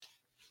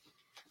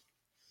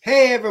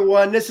Hey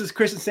everyone, this is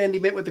Chris and Sandy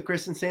Bent with the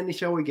Chris and Sandy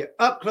Show. We get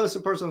up close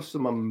and personal with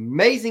some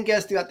amazing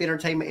guests throughout the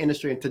entertainment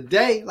industry. And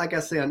today, like I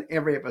say on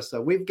every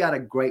episode, we've got a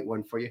great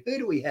one for you. Who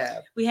do we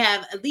have? We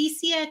have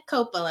Alicia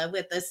Coppola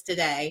with us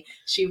today.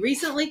 She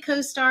recently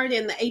co-starred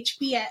in the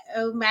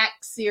HBO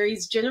Max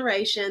series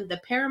Generation, the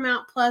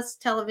Paramount Plus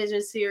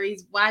television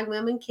series Why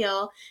Women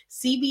Kill,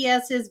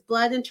 CBS's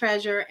Blood and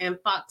Treasure, and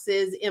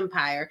Fox's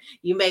Empire.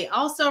 You may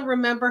also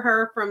remember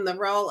her from the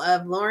role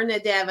of Lorna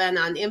Devon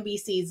on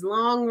NBC's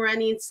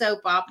long-running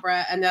soap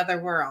opera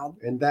Another World.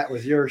 And that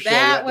was your show.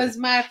 That was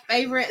my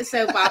favorite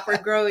soap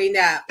opera growing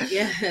up.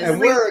 Yes. And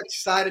we're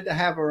excited to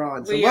have her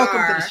on. So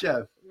welcome to the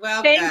show.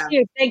 Welcome. Thank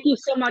you. Thank you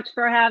so much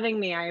for having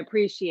me. I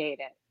appreciate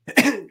it.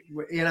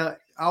 I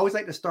always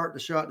like to start the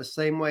show out the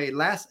same way.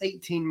 Last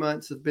 18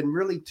 months have been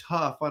really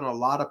tough on a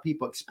lot of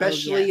people,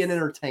 especially in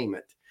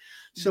entertainment.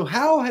 So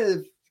how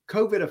has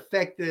COVID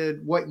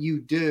affected what you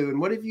do,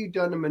 and what have you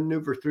done to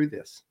maneuver through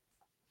this?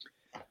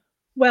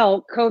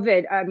 Well,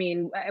 COVID,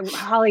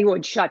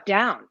 Hollywood shut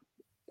down.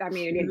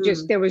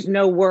 There was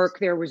no work.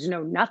 There was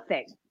no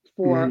nothing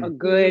for a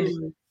good,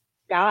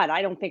 God,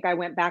 I don't think I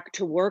went back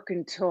to work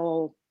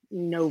until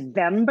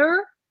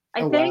November,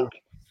 I think.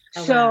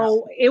 Wow.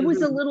 So it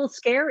was a little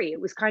scary.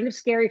 It was kind of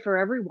scary for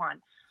everyone.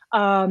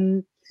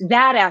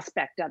 That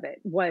aspect of it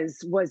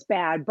was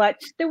bad, but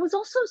there was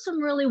also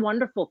some really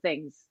wonderful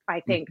things, I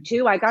think,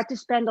 too. I got to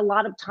spend a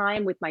lot of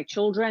time with my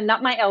children,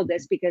 not my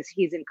eldest because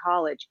he's in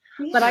college,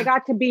 but I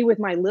got to be with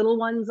my little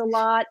ones a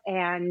lot.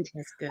 And,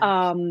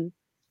 homeschooling,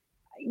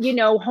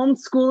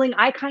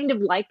 I kind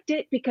of liked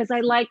it because I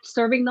liked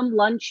serving them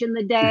lunch in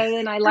the day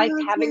and I liked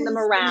having them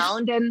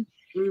around, and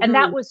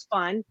that was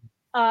fun.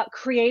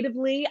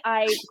 Creatively,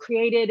 I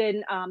created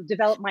and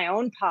developed my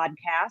own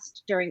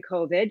podcast during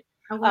COVID.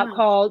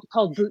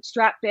 Called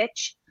Bootstrap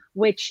Bitch,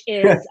 which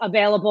is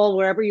available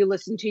wherever you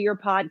listen to your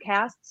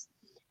podcasts.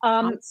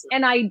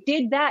 And I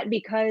did that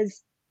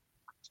because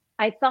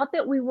I thought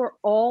that we were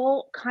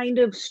all kind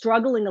of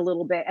struggling a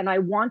little bit. And I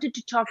wanted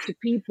to talk to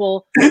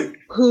people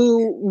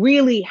who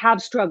really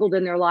have struggled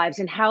in their lives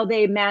and how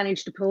they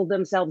managed to pull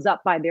themselves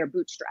up by their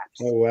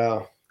bootstraps. Oh,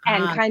 wow.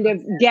 And kind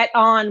of get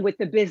on with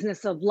the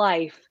business of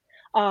life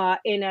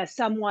in a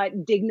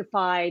somewhat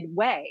dignified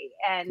way.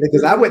 And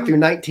because I went through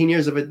 19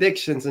 years of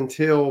addictions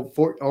until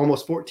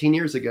almost 14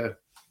 years ago.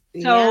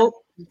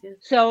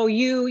 So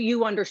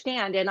you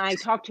understand. And I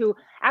talked to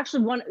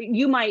actually one,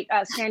 you might,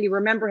 Sandy,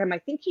 remember him. I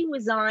think he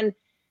was on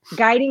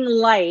Guiding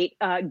Light,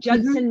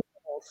 Judson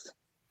Mills.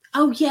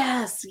 Oh,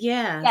 yes.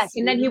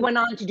 And then he went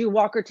on to do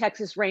Walker,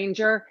 Texas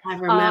Ranger. I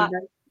remember.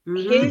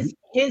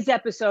 His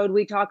episode,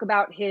 we talk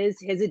about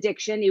his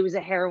addiction. He was a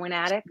heroin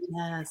addict,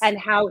 and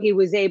how he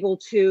was able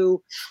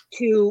to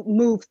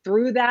move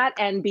through that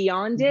and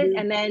beyond it.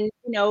 And then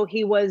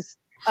he was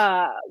he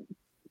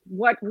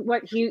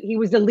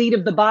was the lead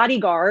of The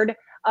Bodyguard,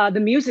 the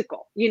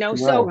musical.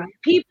 So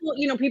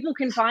people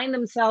can find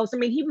themselves. I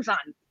mean, he was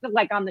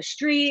on the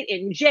street,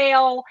 in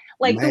jail,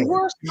 the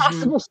worst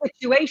possible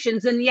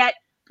situations, and yet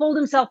pulled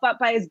himself up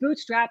by his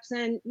bootstraps,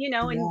 and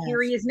and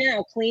here he is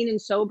now, clean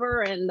and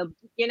sober, and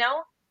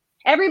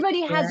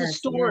everybody has a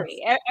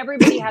story.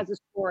 Everybody has a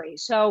story.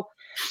 So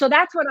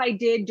that's what I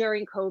did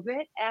during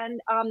COVID, and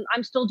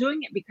I'm still doing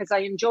it because I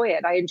enjoy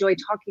it. I enjoy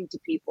talking to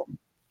people.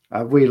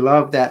 We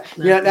love that.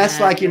 That's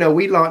like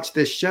we launched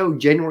this show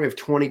January of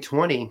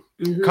 2020,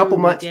 a couple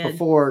months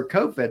before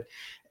COVID.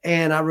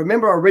 And I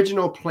remember our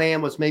original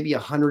plan was maybe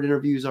 100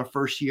 interviews our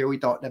first year. We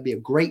thought that'd be a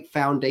great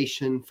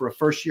foundation for a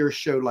first year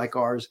show like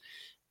ours.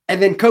 And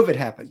then COVID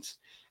happens.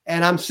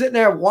 And I'm sitting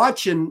there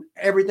watching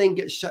everything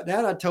get shut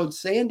down. I told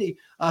Sandy,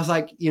 I was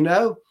like,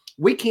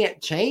 we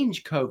can't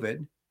change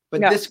COVID,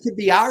 but this could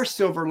be our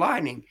silver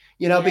lining,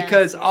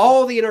 because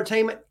all the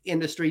entertainment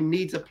industry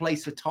needs a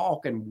place to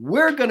talk, and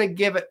we're going to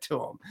give it to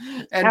them.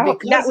 And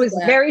that was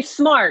very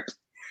smart.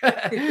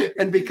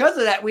 And because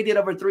of that, we did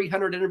over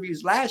 300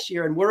 interviews last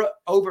year, and we're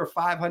over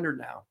 500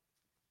 now.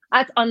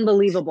 That's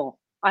unbelievable.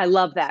 I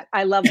love that.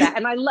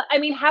 And I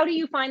mean, how do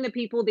you find the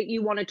people that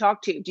you want to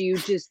talk to? Do you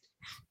just,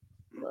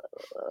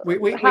 we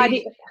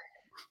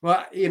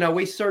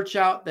search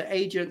out the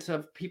agents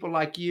of people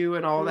like you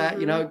and all that,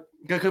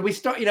 because we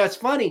start, it's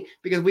funny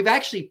because we've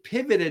actually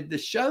pivoted the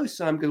show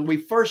some, because we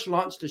first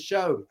launched the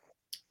show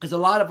because a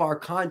lot of our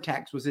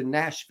contacts was in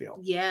Nashville.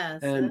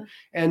 Yes.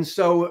 And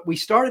so we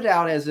started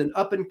out as an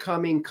up and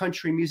coming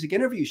country music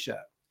interview show.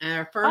 And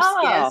our first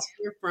guests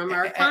were from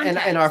our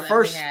contacts. And our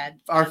first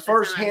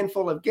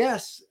handful of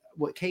guests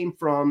came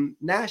from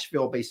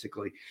Nashville,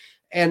 basically.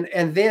 And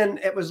then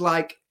it was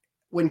like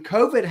when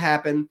COVID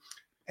happened,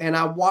 and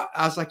I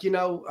was like, we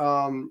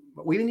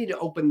need to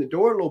open the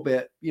door a little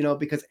bit,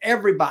 because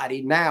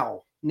everybody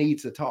now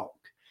needs to talk.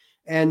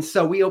 And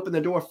so we opened the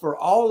door for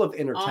all of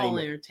entertainment. All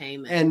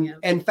entertainment. And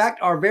in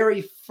fact, our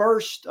very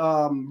first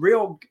kind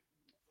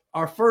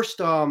of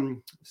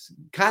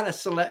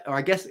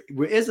I guess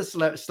is a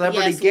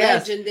celebrity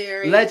guest,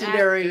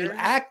 legendary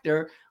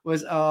actor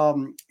was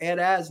Ed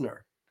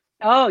Asner.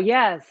 Oh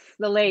yes,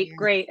 the late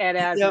great Ed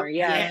Asner.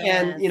 Yes.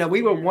 And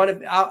we were one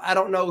of, I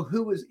don't know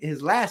who was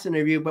his last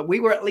interview, but we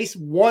were at least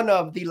one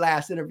of the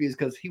last interviews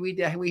because we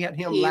had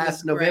him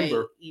last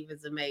November. He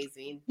was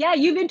amazing. Yeah,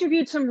 you've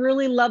interviewed some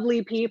really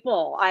lovely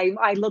people.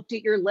 I looked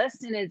at your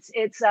list, and it's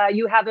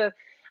you have a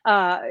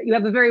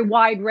very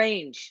wide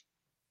range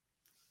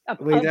of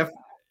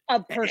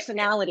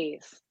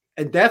personalities.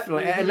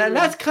 Definitely. And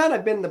that's kind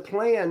of been the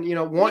plan,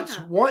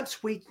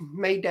 once we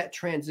made that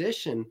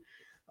transition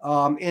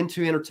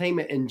into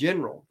entertainment in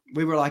general.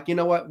 We were like, you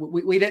know what?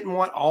 We didn't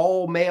want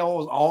all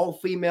males, all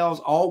females,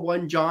 all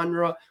one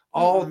genre,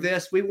 all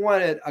this. We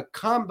wanted a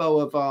combo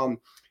of,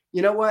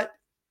 you know what?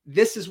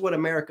 This is what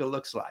America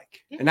looks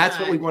like. And that's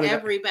what we wanted.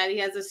 Everybody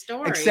has a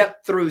story.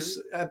 Except through,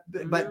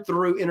 but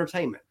through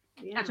entertainment.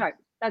 Yeah. That's right.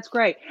 That's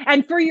great.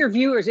 And for your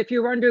viewers, if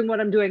you're wondering what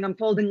I'm doing, I'm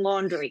folding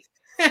laundry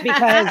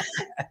because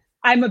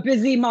I'm a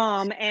busy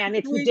mom, and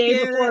it's the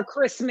day before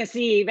Christmas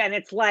Eve, and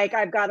it's like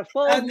I've got to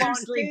fold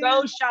laundry,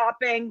 go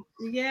shopping.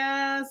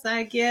 Yes,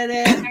 I get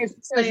it.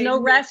 There's no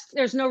rest.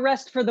 There's no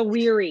rest for the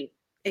weary.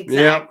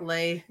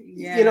 Exactly.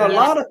 Yeah. A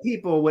lot of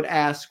people would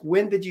ask,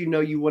 when did you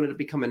know you wanted to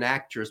become an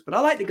actress? But I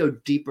like to go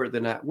deeper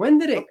than that. When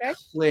did it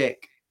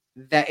click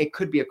that it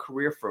could be a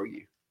career for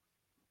you?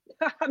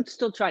 I'm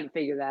still trying to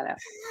figure that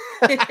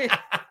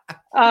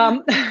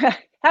out.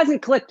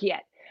 Hasn't clicked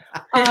yet.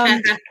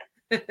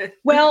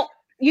 Well,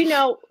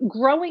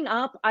 growing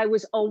up, I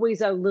was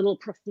always a little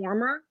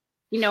performer.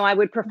 I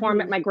would perform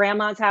at my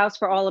grandma's house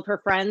for all of her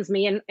friends,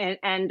 me and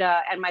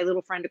my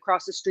little friend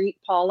across the street,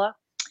 Paula.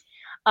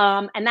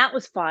 And that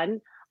was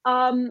fun.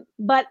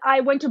 But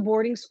I went to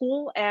boarding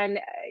school, and,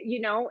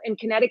 in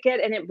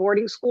Connecticut, and at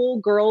boarding school,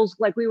 girls,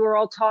 like, we were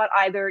all taught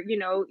either,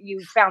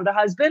 you found a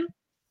husband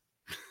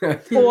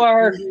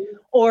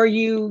or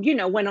you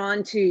went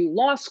on to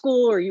law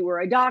school, or you were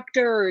a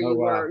doctor, or you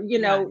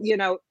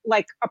were,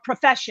 like a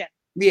profession.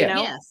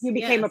 You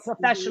became a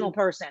professional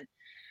person.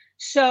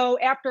 So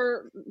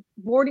after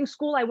boarding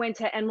school, I went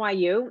to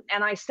NYU,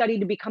 and I studied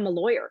to become a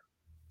lawyer.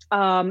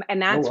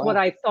 And that's what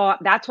I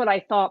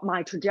thought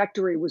my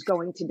trajectory was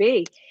going to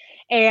be.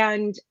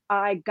 And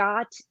I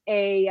got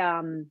I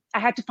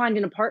had to find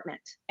an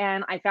apartment,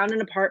 and I found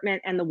an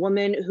apartment, and the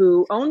woman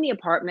who owned the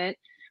apartment,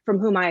 from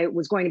whom I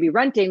was going to be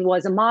renting,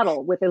 was a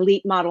model with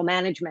Elite Model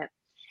Management.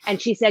 And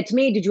she said to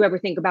me, "Did you ever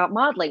think about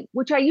modeling?"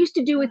 Which I used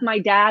to do with my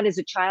dad as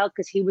a child,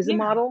 because he was a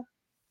model.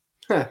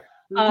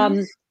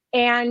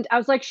 And I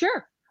was like,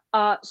 sure.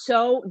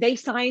 So they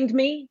signed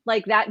me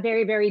like that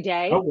very, very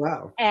day. Oh,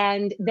 wow.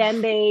 And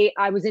then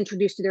I was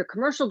introduced to their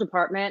commercial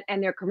department,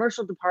 and their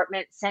commercial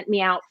department sent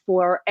me out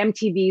for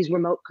MTV's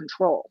remote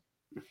control.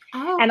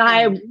 Oh, and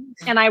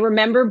I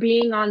remember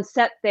being on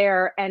set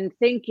there and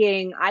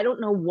thinking, I don't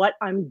know what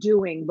I'm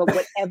doing, but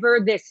whatever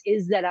this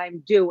is that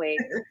I'm doing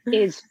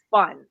is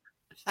fun.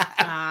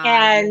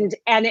 And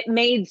it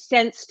made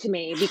sense to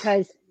me,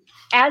 because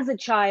as a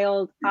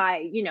child,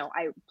 I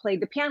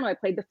played the piano, I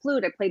played the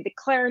flute, I played the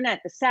clarinet,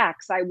 the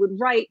sax. I would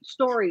write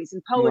stories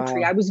and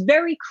poetry. Wow. I was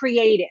very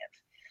creative.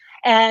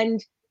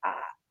 And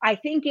I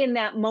think in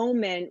that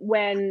moment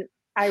when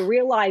I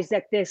realized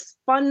that this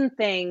fun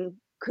thing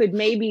could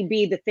maybe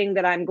be the thing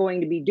that I'm going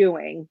to be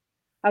doing,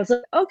 I was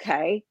like,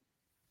 okay,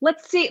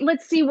 let's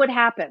see what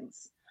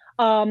happens.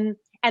 And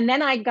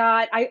then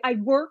I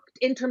worked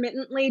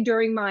intermittently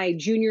during my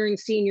junior and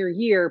senior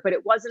year, but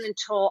it wasn't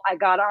until I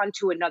got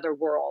onto Another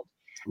World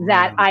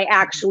that I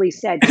actually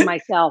said to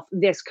myself,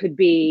 this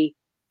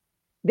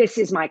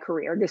is my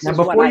career. This is what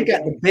I do. Before you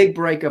got the big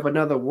break of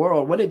Another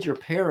World, what did your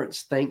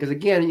parents think? Because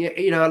again,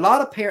 a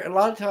lot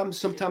of times,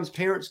 sometimes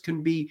parents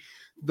can be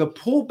the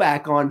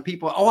pullback on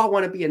people. Oh, I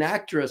want to be an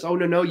actress. Oh,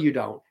 no, you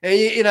don't.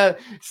 And,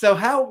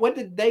 so what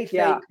did they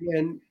think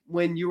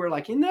when you were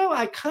like,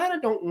 I kind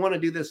of don't want to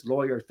do this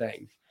lawyer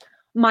thing?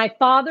 My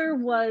father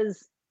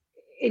was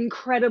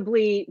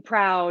incredibly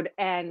proud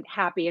and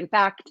happy. In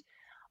fact,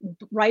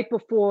 right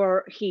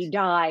before he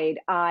died,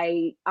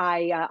 I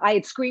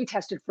had screen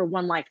tested for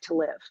One Life to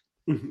Live.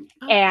 Mm-hmm.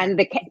 Okay. And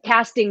the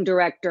casting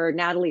director,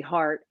 Natalie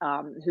Hart,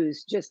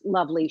 who's just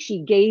lovely,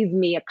 she gave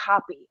me a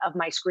copy of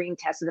my screen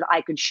test so that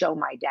I could show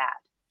my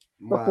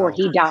dad before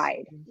he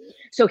died.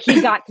 So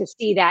he got to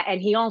see that.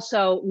 And he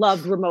also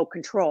loved remote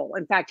control.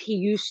 In fact, he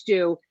used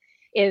to,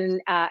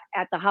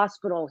 at the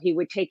hospital, he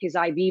would take his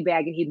IV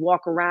bag and he'd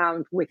walk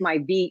around with my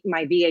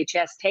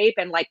VHS tape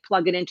and like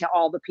plug it into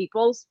all the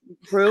people's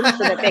rooms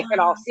so that they could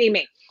all see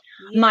me.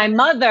 Yeah. My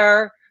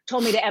mother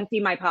told me to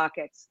empty my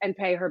pockets and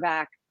pay her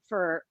back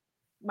for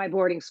my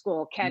boarding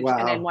school, Kent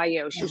and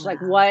NYU. She was like,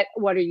 what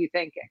are you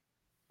thinking?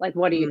 Like,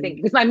 what are you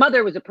thinking? Because my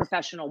mother was a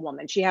professional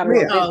woman. She had her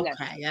own business.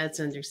 Okay, that's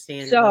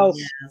understandable. So,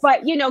 yes.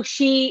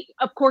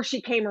 But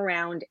she came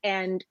around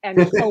and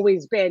has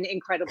always been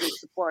incredibly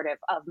supportive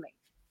of me.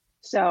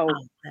 So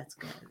that's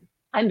good.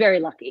 I'm very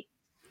lucky.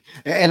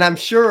 And I'm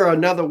sure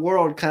Another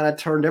World kind of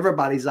turned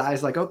everybody's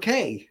eyes like,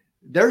 okay,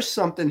 there's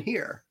something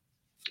here.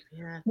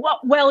 Yeah.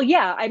 Well,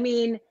 yeah. I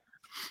mean,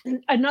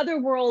 Another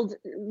World,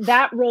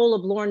 that role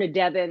of Lorna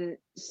Devon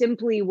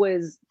simply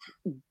was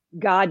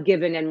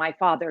God-given and my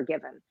father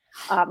given.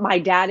 My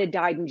dad had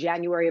died in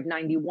January of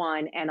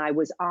 91, and I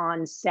was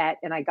on set,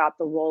 and I got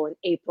the role in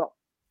April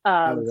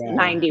of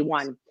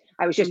 91.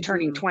 I was just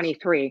turning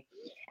 23.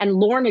 And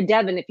Lorna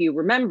Devon, if you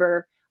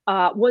remember,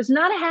 was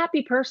not a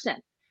happy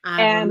person.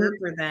 I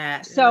remember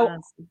that. So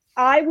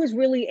I was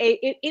really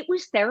it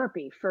was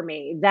therapy for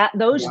me.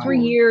 Those 3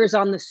 years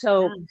on the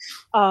soap,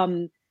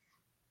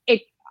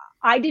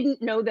 I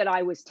didn't know that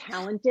I was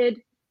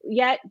talented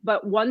yet,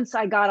 but once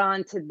I got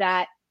onto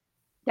that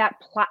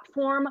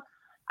platform,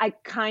 I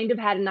kind of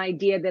had an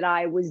idea that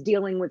I was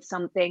dealing with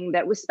something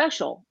that was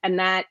special and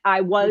that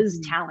I was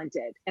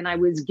talented and I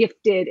was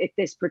gifted at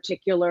this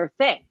particular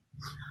thing.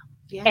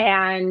 Yeah.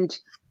 And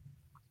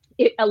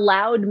it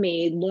allowed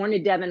me, Lorna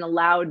Devon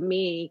allowed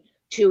me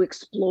to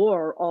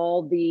explore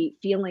all the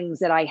feelings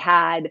that I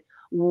had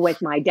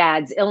with my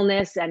dad's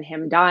illness and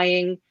him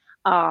dying,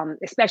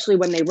 especially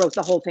when they wrote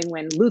the whole thing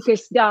when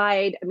Lucas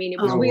died. I mean, it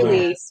was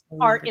really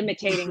art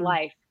imitating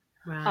life.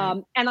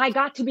 Right. And I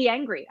got to be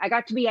angry. I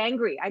got to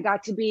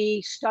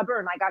be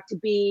stubborn. I got to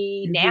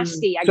be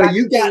nasty.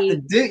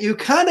 You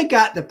kind of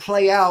got to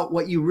play out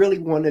what you really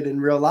wanted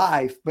in real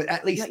life, but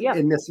at least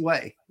in this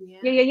way.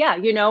 Yeah.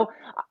 You know,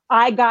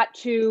 I got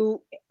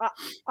to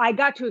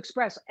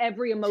express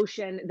every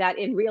emotion that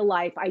in real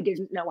life I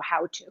didn't know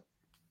how to.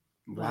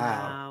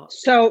 Wow.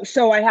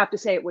 So I have to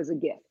say it was a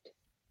gift.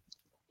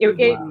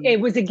 It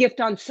was a gift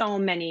on so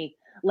many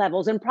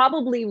levels, and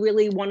probably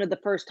really one of the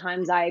first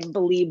times I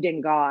believed in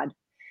God,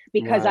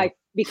 because I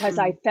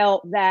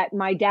felt that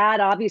my dad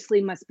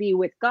obviously must be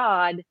with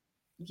God.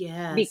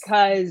 Yes.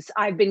 Because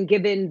I've been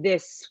given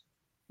this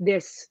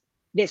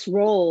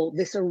role,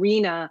 this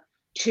arena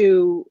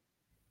to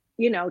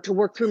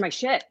work through my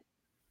shit.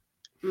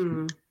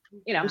 I'm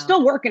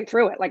still working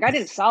through it. Like, I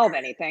didn't solve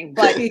anything,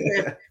 but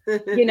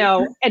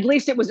at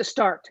least it was a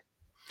start.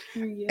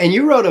 And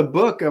you wrote a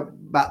book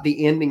about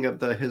the ending of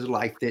his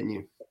life, didn't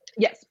you?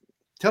 Yes.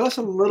 Tell us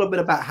a little bit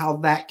about how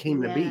that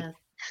came to be.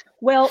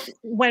 Well,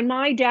 when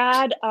my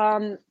dad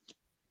my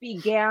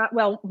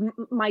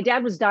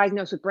dad was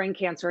diagnosed with brain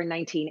cancer in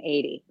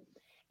 1980.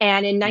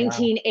 And in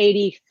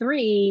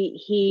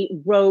 1983,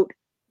 he wrote,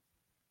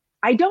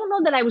 I don't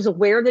know that I was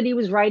aware that he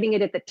was writing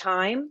it at the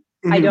time.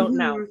 I don't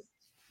know.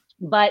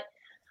 But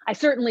I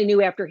certainly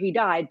knew after he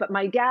died. But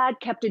my dad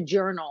kept a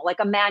journal, like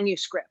a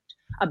manuscript,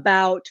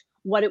 about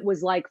what it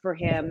was like for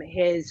him,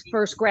 his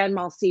first grand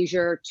mal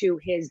seizure to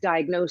his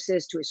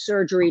diagnosis, to his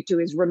surgery, to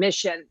his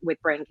remission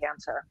with brain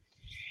cancer.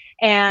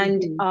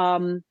 And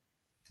in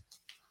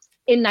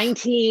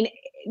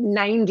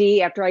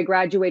 1990, after I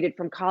graduated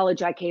from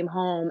college, I came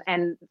home.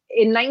 And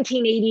in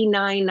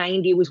 1989,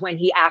 90 was when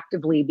he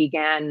actively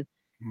began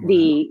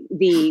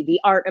the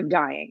art of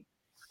dying.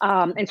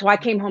 And so I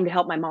came home to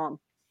help my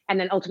mom. And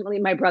then ultimately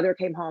my brother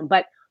came home.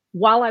 But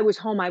while I was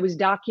home, I was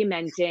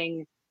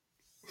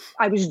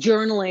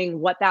journaling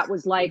what that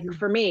was like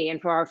for me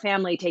and for our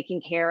family, taking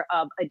care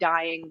of a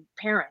dying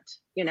parent,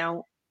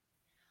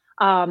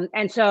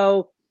 and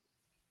so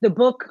the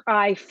book,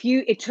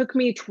 it took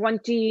me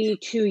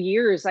 22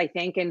 years, I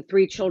think, and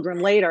 3 children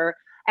later,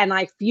 and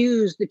I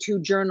fused the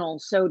 2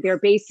 journals. So they're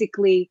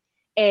basically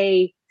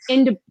they're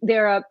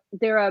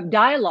a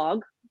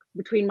dialogue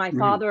between my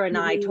father and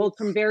I, told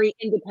from very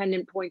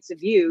independent points of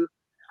view,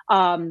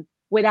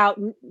 without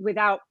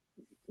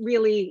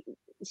really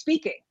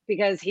speaking,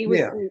 because he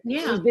was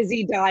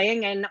busy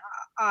dying and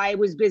I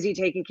was busy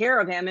taking care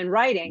of him and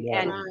writing.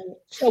 And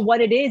so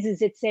what it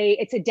is it's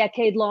a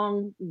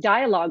decade-long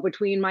dialogue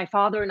between my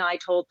father and I,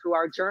 told through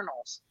our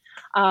journals.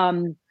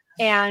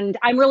 And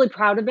I'm really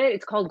proud of it.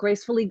 It's called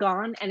Gracefully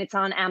Gone, and it's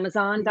on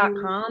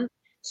Amazon.com.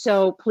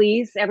 So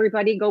please,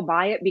 everybody, go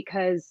buy it,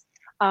 because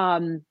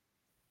I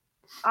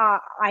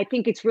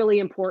think it's really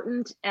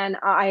important. And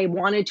I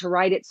wanted to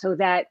write it so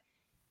that,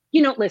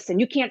 listen,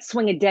 you can't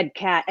swing a dead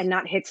cat and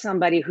not hit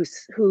somebody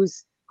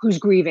who's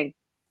grieving.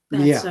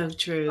 That's so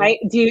true. Right?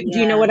 Do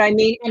you know what I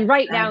mean? And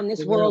right now in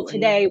this world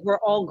today, we're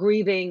all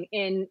grieving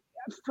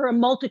for a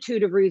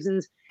multitude of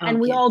reasons, and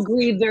we all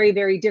grieve very,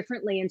 very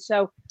differently. And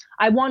so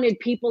I wanted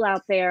people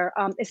out there,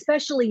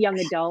 especially young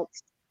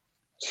adults,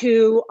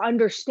 to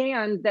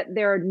understand that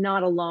they're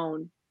not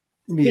alone.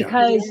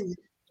 Because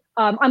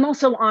I'm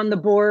also on the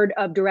board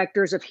of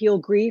directors of Heal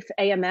Grief,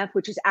 AMF,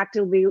 which is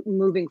actively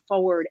moving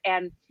forward.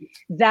 And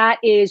that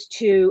is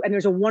and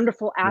there's a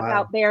wonderful app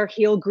out there,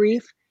 Heal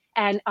Grief.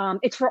 And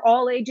it's for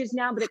all ages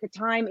now, but at the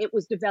time it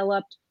was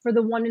developed for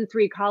the 1 in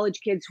 3 college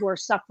kids who are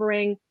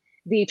suffering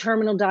the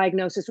terminal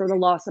diagnosis or the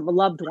loss of a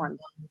loved one.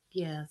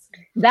 Yes.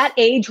 That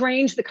age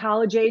range, the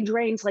college age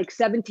range, like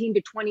 17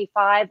 to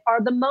 25,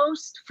 are the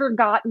most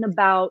forgotten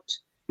about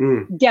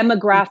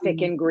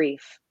demographic in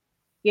grief.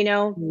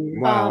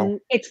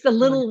 It's the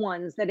little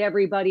ones that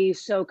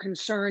everybody's so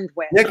concerned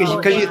with. Yeah,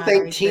 because you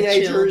think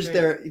teenagers,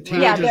 they're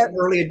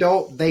early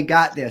adult, they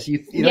got this.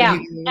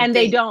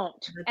 They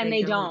don't,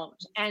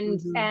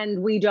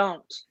 and we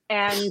don't.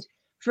 And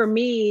for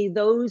me,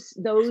 those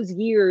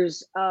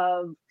years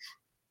of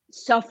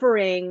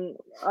suffering,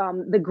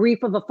 the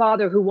grief of a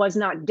father who was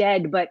not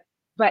dead but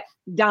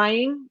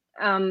dying,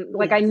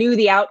 Like I knew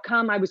the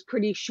outcome. I was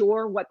pretty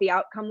sure what the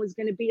outcome was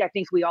going to be. I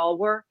think we all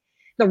were.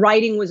 The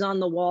writing was on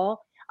the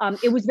wall.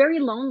 It was very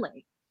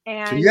lonely.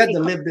 And so you had to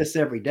live this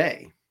every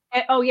day.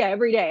 Oh yeah,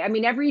 every day. I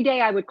mean, every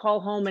day I would call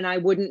home and I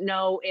wouldn't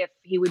know if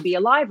he would be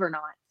alive or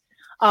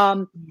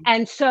not.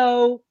 And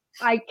so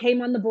I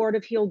came on the board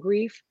of Heal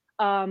Grief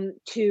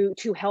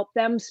to help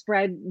them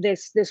spread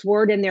this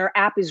word, and their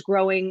app is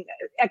growing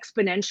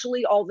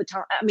exponentially all the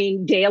time. I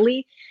mean,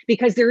 daily,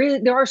 because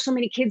there are so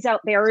many kids out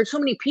there, so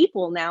many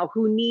people now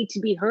who need to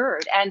be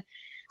heard. And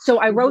so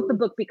I wrote the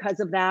book because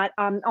of that.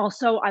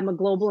 Also, I'm a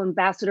global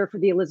ambassador for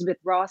the Elizabeth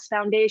Ross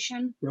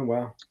Foundation. Oh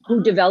wow!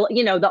 Who developed,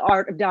 the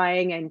art of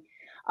dying and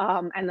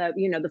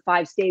the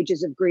 5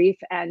 stages of grief.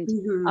 And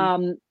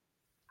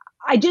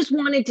I just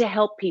wanted to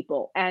help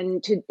people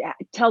and to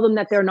tell them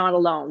that they're not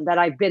alone, that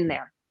I've been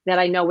there, that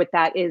I know what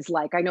that is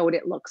like. I know what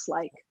it looks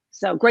like.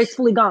 So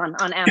Gracefully Gone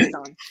on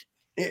Amazon.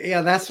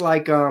 Yeah, that's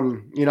like,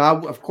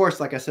 of course,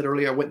 like I said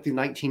earlier, I went through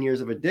 19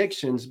 years of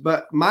addictions,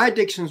 but my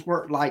addictions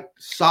weren't like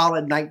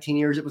solid 19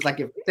 years. It was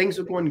like if things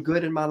were going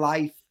good in my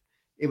life,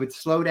 it would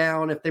slow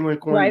down. If they were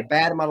going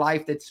bad in my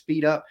life, they'd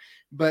speed up.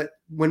 But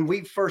when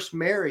we first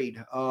married,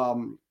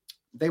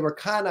 they were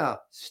kind of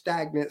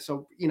stagnant.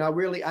 So,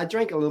 I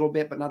drank a little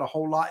bit, but not a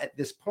whole lot at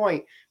this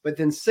point. But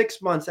then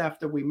 6 months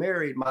after we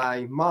married,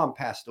 my mom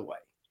passed away.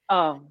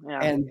 Oh,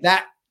 yeah. And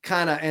that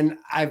and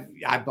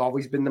I've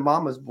always been the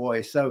mama's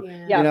boy. So,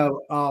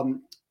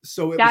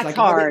 so it That's was like,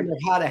 hard. I didn't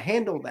know how to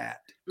handle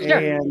that. Sure.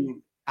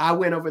 And I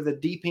went over the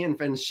deep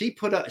end, and she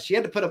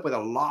had to put up with a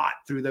lot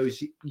through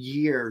those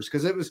years.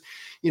 Cause it was,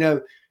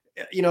 a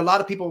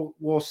lot of people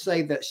will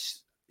say that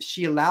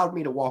she allowed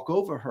me to walk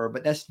over her,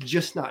 but that's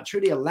just not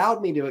true. She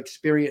allowed me to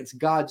experience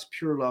God's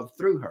pure love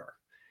through her.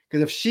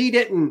 Because if she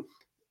didn't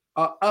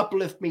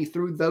uplift me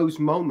through those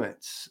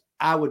moments,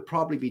 I would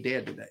probably be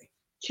dead today.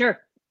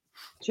 Sure.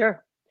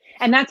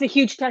 And that's a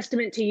huge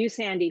testament to you,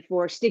 Sandy,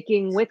 for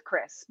sticking with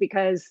Chris,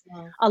 because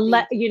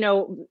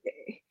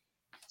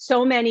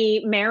so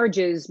many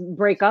marriages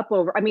break up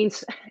over. I mean,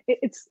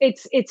 it's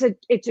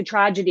a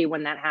tragedy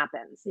when that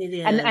happens. It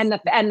is. And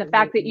the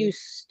fact that you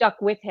stuck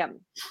with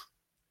him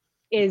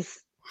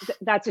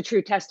that's a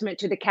true testament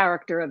to the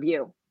character of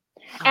you.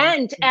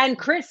 And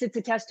Chris, it's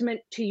a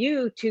testament to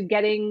you to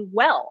getting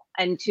well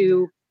and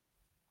to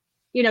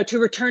to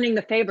returning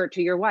the favor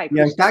to your wife.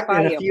 Yeah, in fact,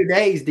 in a few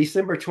days,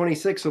 December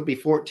 26th will be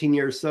 14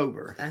 years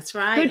sober. That's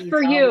right. Good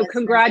for you.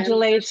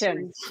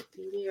 Congratulations.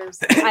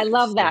 I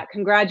love that.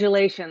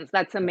 Congratulations.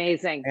 That's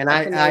amazing. And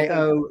I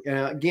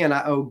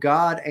owe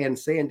God and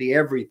Sandy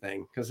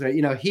everything, because,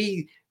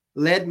 he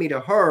led me to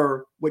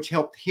her, which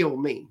helped heal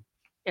me.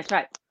 That's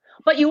right.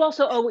 But you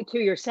also owe it to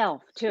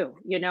yourself too.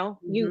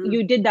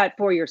 You did that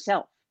for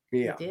yourself.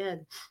 Yeah. You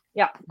did.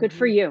 Yeah. Good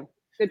for you.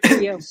 Good for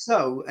you.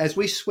 So as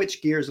we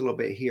switch gears a little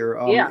bit here,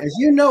 as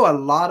you know, a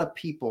lot of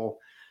people,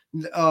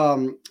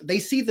 they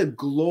see the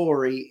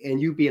glory in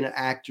you being an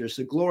actress,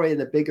 the glory in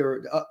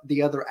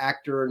the other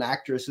actor and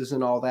actresses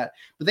and all that,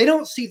 but they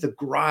don't see the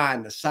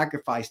grind, the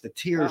sacrifice, the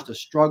tears, the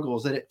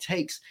struggles that it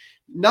takes,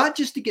 not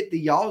just to get the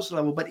y'all's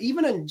level, but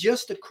even in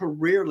just a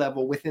career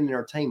level within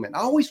entertainment. I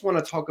always want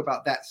to talk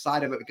about that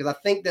side of it, because I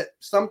think that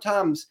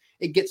sometimes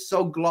it gets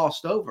so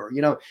glossed over.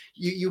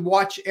 You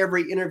watch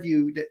every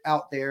interview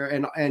out there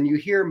and you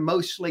hear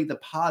mostly the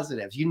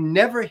positives. You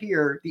never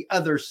hear the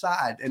other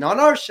side. And on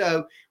our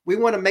show, we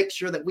want to make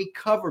sure that we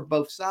cover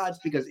both sides,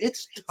 because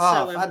it's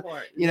tough. So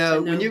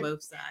important when you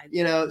both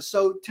sides.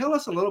 So tell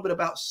us a little bit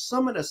about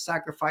some of the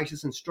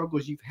sacrifices and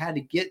struggles you've had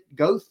to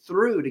go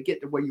through to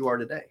get to where you are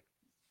today.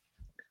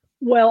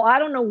 Well, I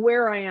don't know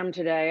where I am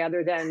today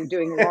other than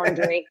doing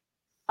laundry.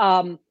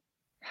 God,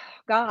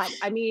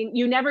 I mean,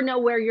 you never know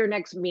where your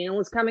next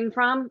meal is coming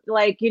from.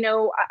 Like,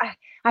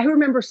 I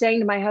remember saying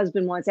to my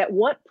husband once, at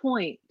what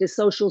point does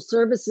social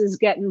services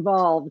get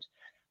involved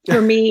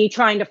for me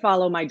trying to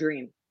follow my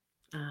dream?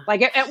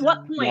 Like, at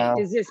what point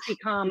does this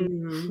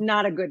become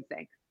not a good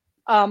thing?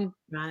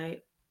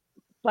 Right.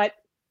 But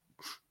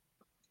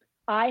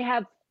I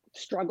have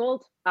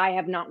struggled. I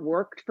have not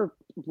worked for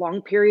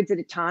long periods at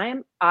a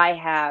time.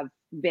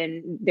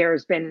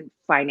 There's been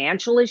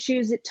financial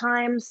issues at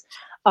times.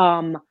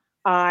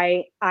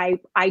 I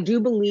do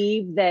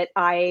believe that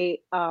I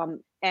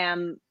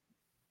am,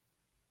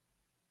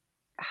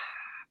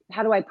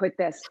 how do I put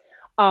this?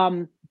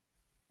 I'm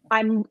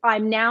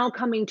now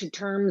coming to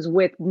terms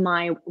with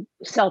my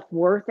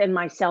self-worth and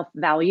my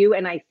self-value.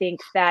 And I think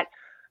that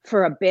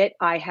for a bit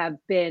I have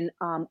been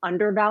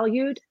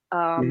undervalued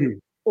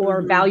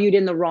or valued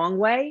in the wrong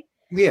way.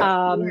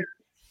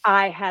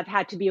 I have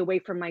had to be away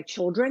from my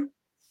children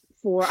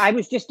I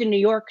was just in New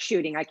York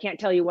shooting. I can't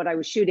tell you what I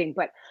was shooting,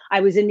 but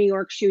I was in New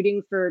York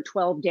shooting for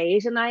 12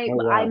 days, and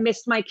I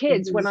missed my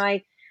kids when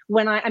I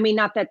mean,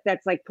 not that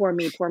that's like poor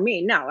me.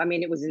 No, I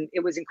mean, it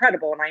was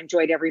incredible, and I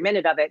enjoyed every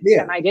minute of it.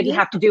 And I didn't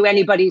have to do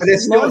anybody's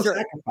laundry.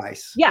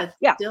 Sacrifice. Yeah.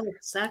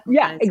 Sacrifice.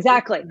 Yeah,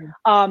 exactly.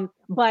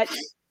 But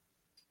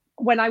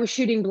when I was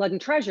shooting Blood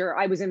and Treasure,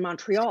 I was in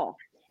Montreal.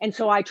 And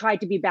so I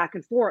tried to be back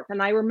and forth.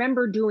 And I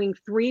remember doing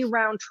 3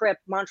 round trip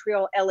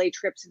Montreal, LA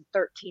trips in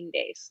 13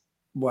 days.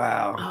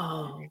 Wow.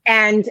 Oh.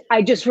 And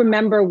I just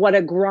remember what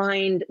a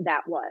grind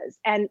that was.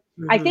 And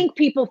I think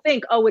people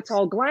think, oh, it's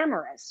all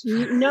glamorous.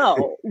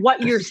 No,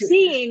 what you're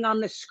seeing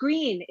on the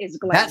screen is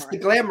glamorous. That's the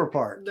glamour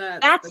part.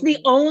 That's the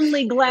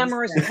only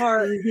glamorous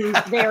part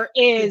there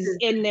is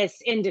in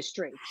this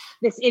industry.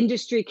 This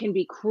industry can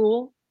be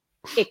cruel.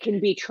 It can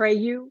betray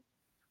you.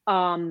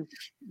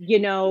 You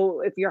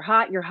know, if you're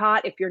hot, you're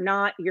hot. If you're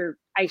not, you're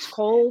ice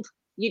cold.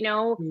 You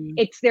know,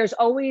 there's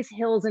always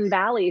hills and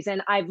valleys.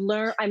 And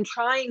I'm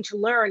trying to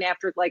learn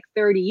after like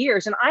 30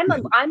 years. And I'm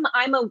a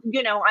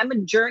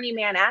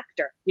journeyman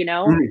actor, you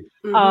know,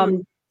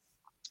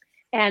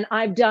 and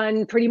I've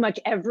done pretty much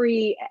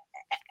everything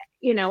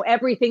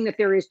that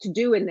there is to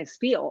do in this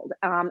field.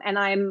 And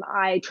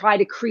I try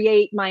to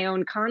create my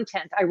own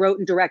content. I wrote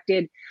and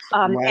directed,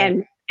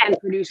 and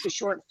produced a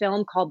short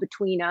film called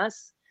Between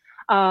Us.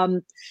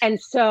 And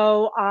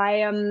so I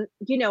am,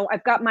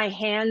 I've got my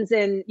hands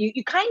in,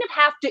 you kind of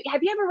have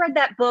you ever read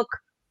that book,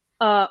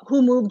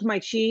 Who Moved My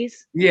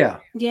Cheese? Yeah.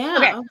 Yeah.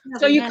 Okay.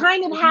 So you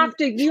kind of have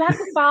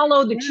to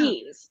follow the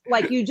cheese.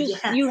 Like you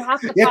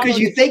have to follow because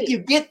you think you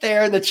get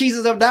there and the cheese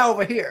is now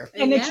over here.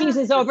 And the cheese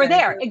is over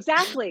there.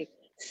 Exactly.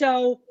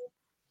 So,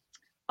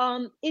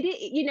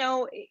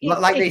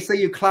 they say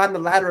you climb the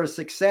ladder of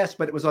success,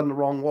 but it was on the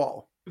wrong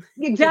wall.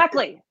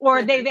 Exactly.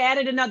 Or they've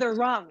added another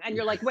rung and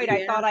you're like, wait,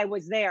 I thought I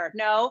was there.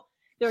 No,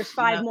 there's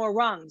 5 more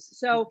rungs.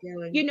 So,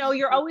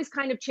 you're always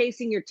kind of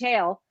chasing your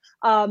tail.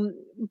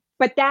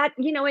 But that,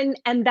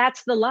 and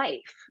that's the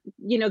life,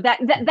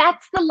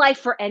 that's the life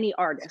for any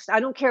artist. I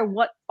don't care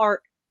what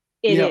art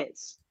it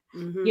is,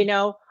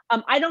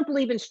 I don't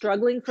believe in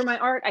struggling for my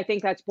art. I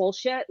think that's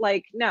bullshit.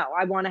 Like, no,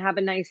 I want to have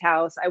a nice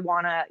house. I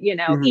want to,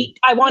 eat.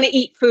 I want to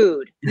eat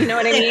food. You know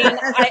what I mean?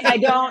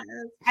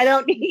 I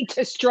don't need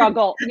to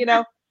struggle, and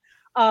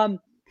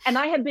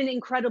I have been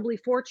incredibly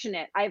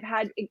fortunate.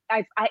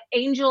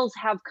 Angels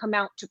have come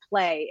out to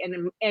play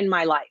in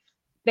my life.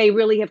 They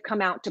really have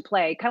come out to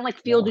play, kind of like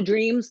Field of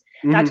Dreams.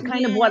 That's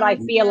kind of what I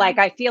feel like.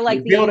 I feel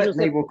like the angels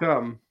they will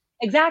come.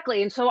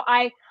 Exactly. And so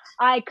I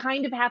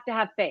kind of have to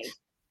have faith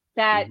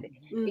that,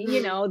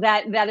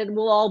 that it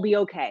will all be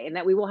okay and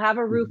that we will have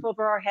a roof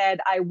over our head.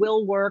 I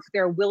will work.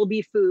 There will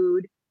be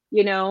food,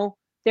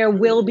 there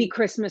will be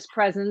Christmas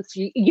presents.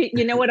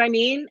 You know what I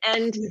mean?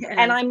 And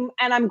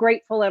I'm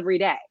grateful every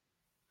day.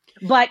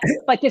 But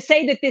to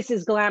say that this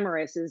is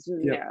glamorous is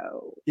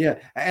no. Yeah.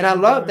 And I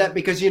love that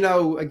because,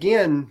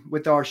 again,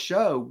 with our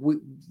show,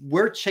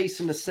 we're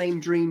chasing the same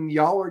dream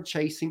y'all are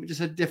chasing, but just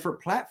a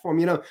different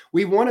platform.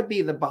 We want to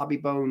be the Bobby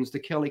Bones, the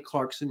Kelly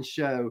Clarkson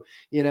show,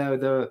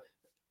 the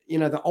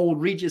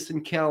old Regis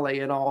and Kelly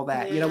and all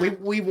that.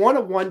 We want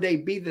to one day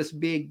be this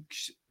big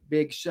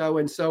show.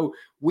 And so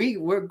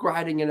we're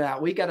grinding it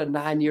out. We got a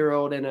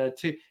 9-year-old and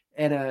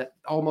a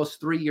almost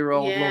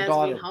 3-year-old little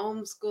daughter. We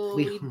homeschool.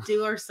 We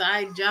do our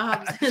side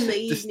jobs in the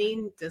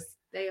evening to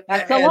stay up.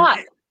 That's a lot.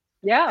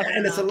 Yeah.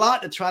 And it's a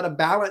lot to try to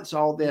balance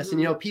all this.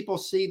 And, people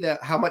see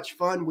how much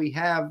fun we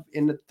have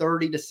in the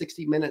 30 to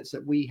 60 minutes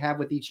that we have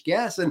with each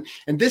guest. And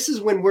this is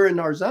when we're in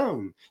our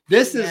zone.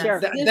 This is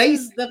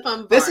the fun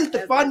part. This is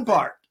the fun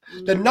part.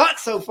 The not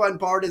so fun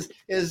part is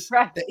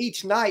that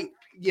each night,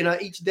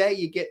 each day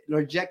you get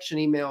rejection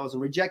emails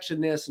and rejection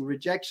this and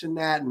rejection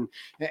that. And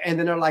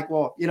then they're like,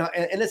 well,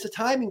 and it's a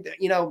timing that,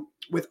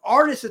 with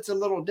artists, it's a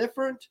little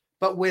different,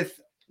 but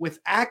with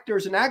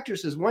actors and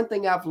actresses, one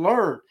thing I've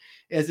learned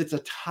is it's a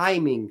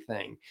timing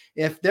thing.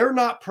 If they're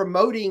not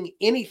promoting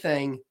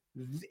anything,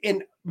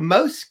 in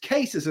most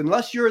cases,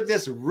 unless you're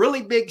this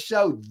really big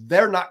show,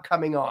 they're not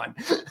coming on.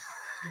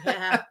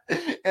 Yeah.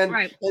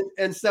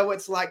 and so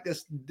it's like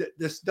this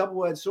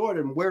double-edged sword,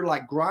 and we're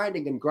like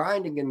grinding. And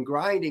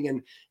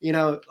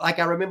like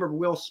I remember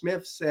Will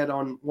Smith said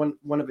on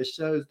one of his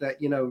shows that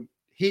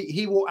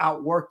he will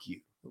outwork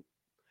you,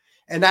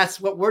 and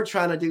that's what we're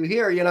trying to do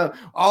here.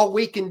 All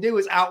we can do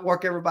is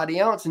outwork everybody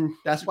else, and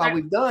that's why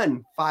we've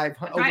done over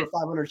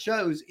 500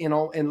 shows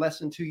in less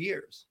than 2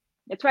 years.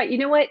 That's right. You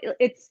know what?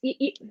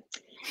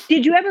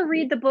 Did you ever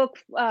read the book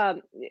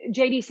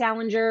J.D.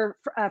 Salinger,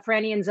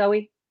 Franny and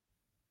Zoe?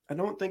 I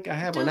don't think I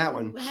have on that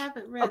one. I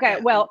haven't read okay,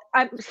 that well,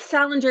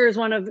 Salinger is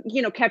one of,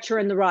 Catcher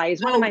in the Rye.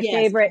 He's one of my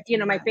favorite,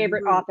 my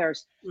favorite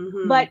authors.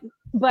 But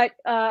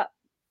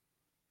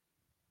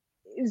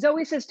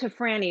Zoe says to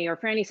Franny, or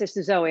Franny says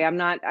to Zoe,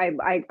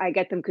 I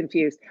get them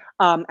confused.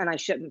 And I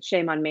shouldn't,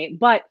 shame on me.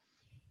 But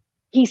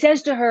he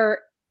says to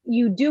her,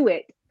 you do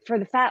it for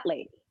the fat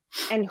lady.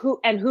 And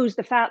who's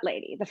the fat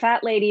lady? The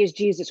fat lady is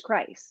Jesus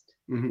Christ.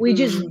 We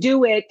just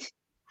do it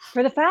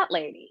for the fat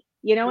lady.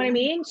 You know what I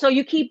mean? So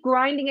you keep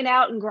grinding it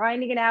out and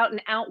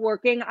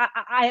outworking.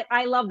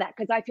 I love that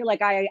because I feel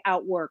like I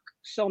outwork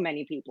so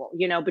many people,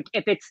 but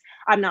if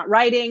I'm not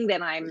writing,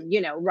 then I'm,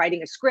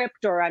 writing a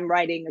script or I'm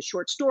writing a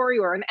short story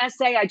or an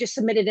essay. I just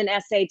submitted an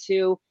essay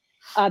to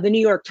the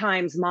New York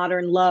Times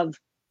Modern Love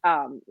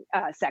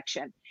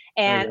section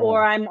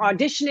or I'm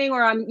auditioning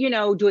or I'm,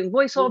 doing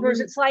voiceovers.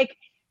 It's like,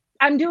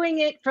 I'm doing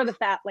it for the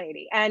fat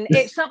lady and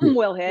if something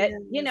will hit,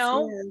 you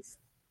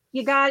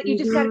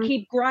just got to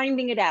keep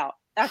grinding it out.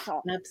 That's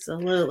all.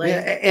 Absolutely.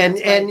 Yeah,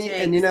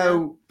 and you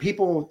know,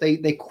 people they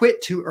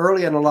quit too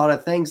early on a lot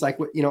of things, like,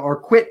 you know, or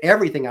quit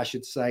everything, I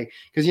should say,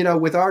 because, you know,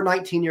 with our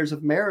 19 years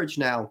of marriage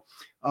now,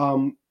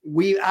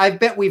 I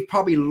bet we've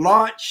probably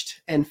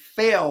launched and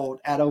failed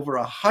at over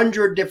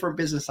 100 different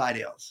business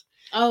ideas.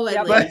 Oh,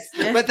 at least.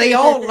 But they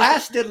all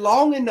lasted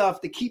long enough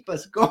to keep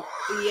us going.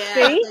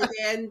 Yeah,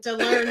 and to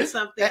learn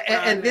something.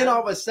 And then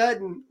all of a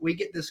sudden we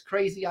get this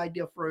crazy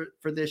idea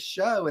for this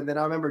show. And then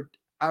I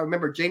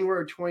remember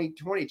January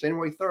 2020,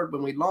 January 3rd,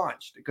 when we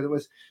launched, because it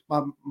was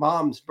my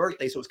mom's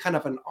birthday. So it was kind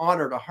of an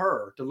honor to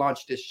her to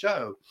launch this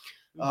show,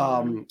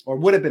 or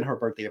would have been her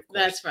birthday, of course.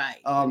 That's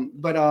right.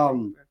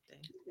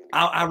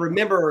 I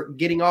remember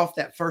getting off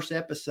that first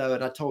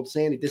episode. I told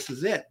Sandy, this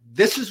is it.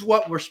 This is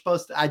what we're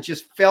supposed to. I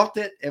just felt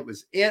it. It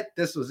was it.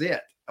 This was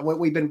it. What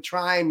we've been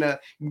trying to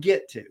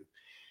get to.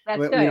 That's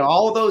good. You know,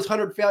 all those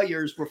 100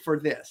 failures were for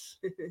this.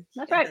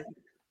 That's right.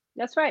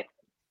 That's right.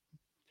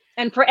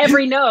 And for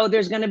every no,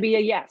 there's going to be a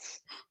yes.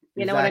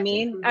 You know what I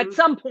mean? At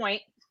some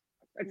point.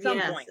 At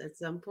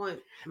some point.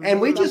 And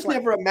we just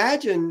never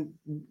imagined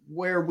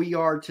where we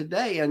are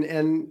today.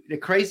 And the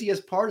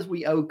craziest part is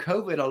we owe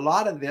COVID a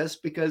lot of this,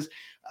 because,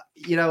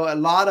 you know, a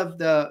lot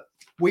of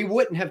we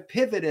wouldn't have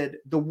pivoted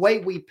the way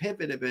we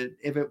pivoted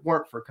if it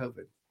weren't for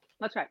COVID.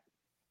 That's right.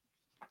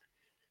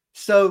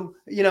 So,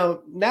 you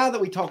know, now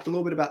that we talked a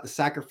little bit about the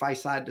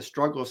sacrifice side, the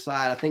struggle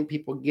side, I think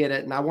people get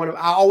it. And I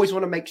always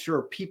want to make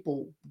sure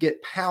people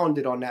get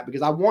pounded on that,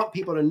 because I want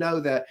people to know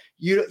that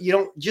you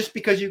don't, just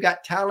because you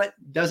got talent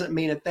doesn't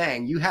mean a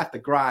thing. You have to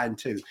grind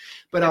too.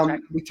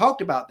 But we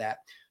talked about that.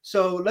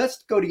 So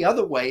let's go the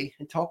other way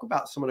and talk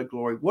about some of the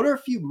glory. What are a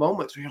few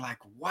moments where you're like,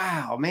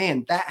 wow,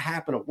 man, that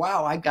happened.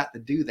 Wow, I got to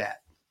do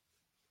that.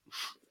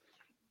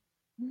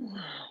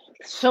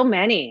 So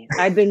many.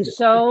 I've been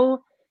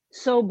so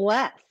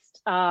blessed.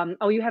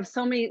 You have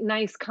so many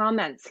nice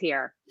comments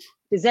here.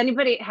 Does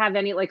anybody have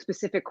any like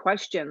specific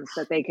questions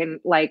that they can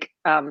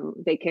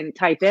they can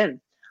type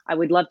in? I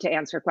would love to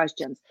answer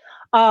questions.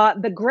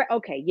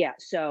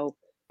 So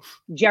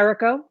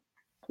Jericho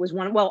was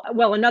one.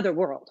 Well, Another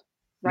World,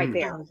 right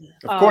there.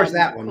 Of course,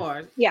 that one.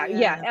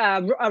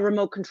 A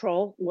Remote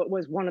Control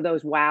was one of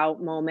those wow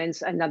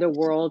moments. Another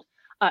World.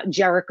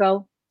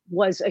 Jericho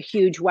was a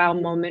huge wow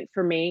moment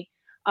for me.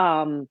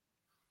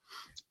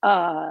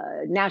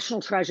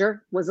 National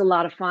Treasure was a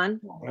lot of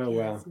fun. Oh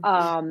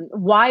wow.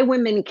 Why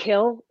Women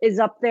Kill is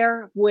up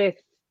there with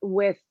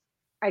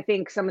I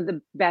think some of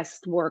the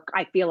best work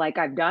I feel like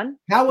I've done.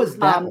 How was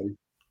that one?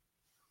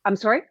 I'm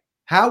sorry?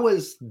 How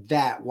was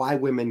that Why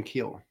Women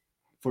Kill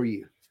for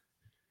you?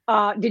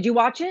 Did you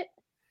watch it?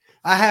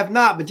 I have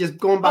not, but just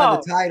going by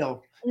the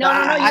title. No,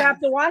 you have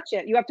to watch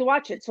it. You have to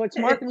watch it. So it's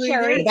Mark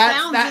Cherry.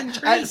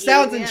 That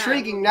sounds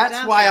intriguing.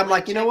 That's why I'm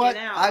like, you know what?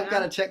 I've got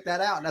to check that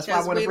out. That's why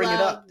I want to bring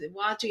it up.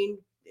 Watching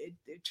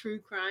true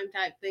crime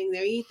type thing.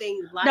 There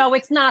anything like? No,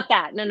 it's not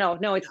that.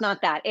 No, it's not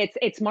that.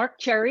 It's Mark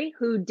Cherry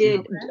who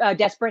did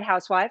Desperate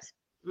Housewives,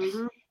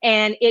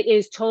 and it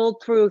is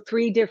told through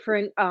 3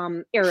 different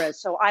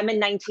eras. So I'm in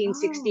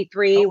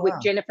 1963 with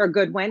Jennifer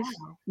Goodwin.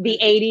 The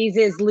 80s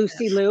is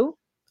Lucy Liu.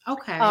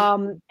 Okay.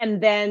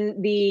 And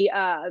then the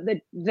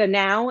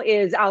now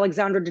is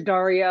Alexandra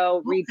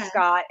Daddario, Reed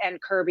Scott, and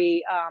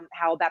Kirby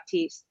Howell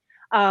Baptiste.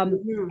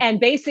 And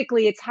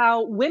basically it's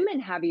how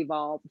women have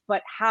evolved,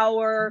 but how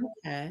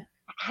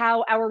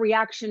our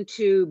reaction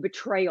to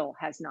betrayal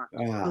has not.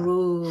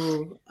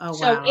 In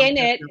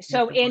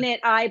it,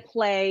 I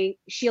play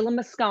Sheila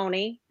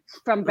Moscone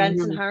from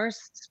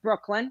Bensonhurst,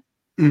 Brooklyn.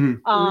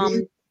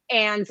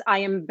 And I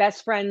am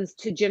best friends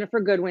to Jennifer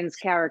Goodwin's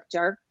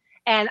character.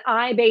 And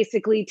I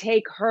basically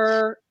take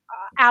her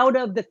out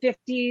of the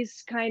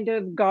 50s kind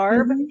of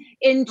garb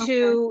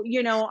into,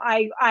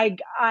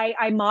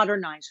 I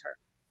modernize her.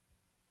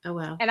 Oh,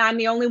 wow. And I'm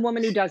the only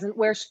woman who doesn't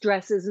wear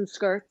dresses and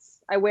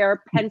skirts. I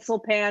wear pencil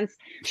pants.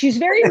 She's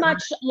very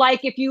much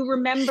like, if you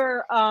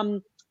remember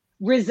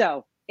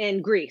Rizzo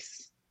in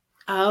Grease.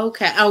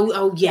 Okay.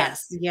 Oh,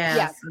 yes.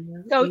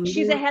 So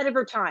she's ahead of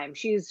her time.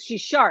 She's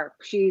sharp.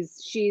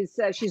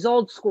 She's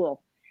old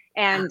school.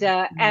 And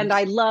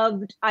I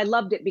loved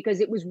it because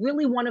it was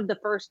really one of the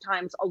first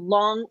times,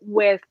 along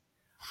with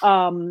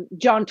John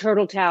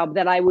Turteltaub,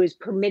 that I was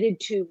permitted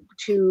to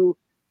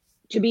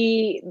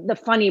be the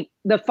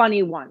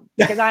funny one,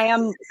 because I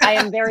am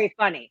very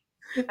funny.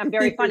 I'm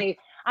very funny.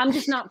 I'm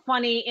just not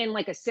funny in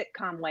like a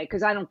sitcom way,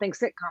 because I don't think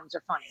sitcoms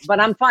are funny, but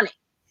I'm funny.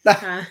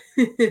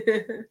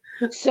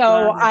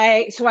 So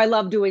I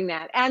love doing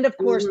that. And of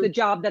course, the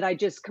job that I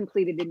just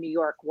completed in New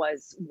York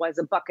was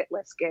a bucket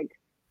list gig.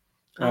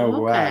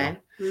 Oh, wow.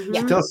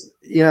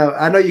 Yeah.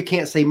 I know you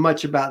can't say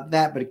much about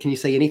that, but can you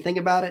say anything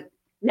about it?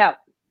 No.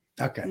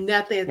 Okay.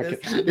 Nothing.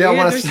 Okay. Yeah,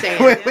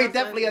 we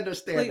definitely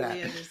understand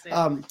that.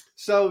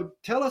 So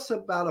tell us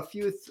about a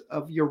few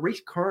of your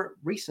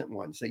recent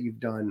ones that you've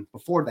done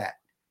before that.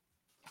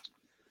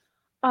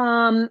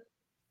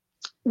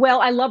 Well,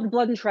 I loved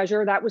Blood and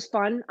Treasure. That was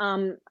fun.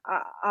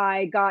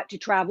 I got to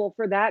travel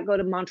for that, go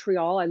to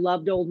Montreal. I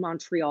loved old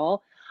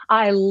Montreal.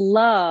 I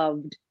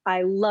loved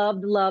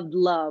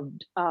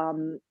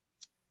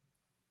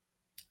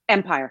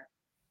Empire.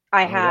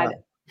 I had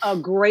a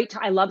great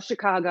time. I love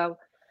Chicago.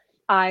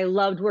 I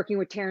loved working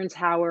with Terrence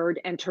Howard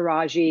and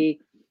Taraji.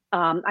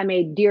 I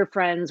made dear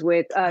friends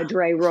with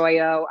Dre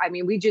Royo. I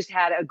mean, we just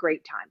had a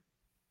great time.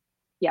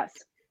 Yes.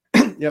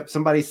 Yep.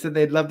 Somebody said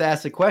they'd love to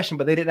ask a question,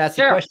 but they didn't ask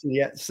the question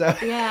yet. So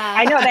yeah,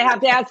 I know they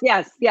have to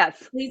ask.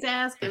 Yes. Please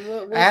ask, and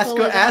we'll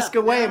ask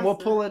away, and we'll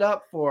pull it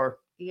up for.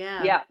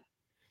 Yeah.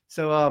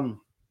 So,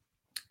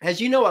 as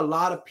you know, a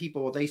lot of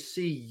people, they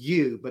see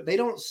you, but they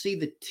don't see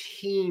the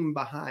team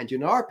behind you.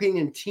 In our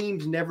opinion,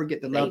 teams never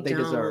get the love they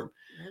deserve.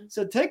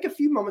 So take a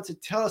few moments to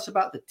tell us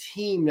about the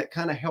team that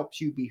kind of helps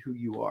you be who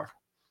you are.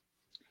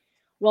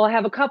 Well, I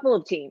have a couple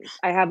of teams.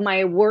 I have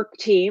my work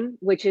team,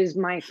 which is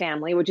my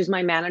family, which is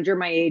my manager,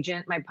 my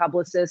agent, my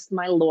publicist,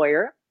 my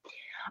lawyer.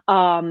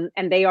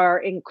 And they are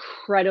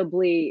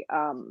incredibly,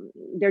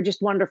 they're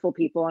just wonderful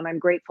people. And I'm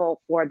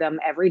grateful for them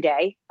every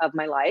day of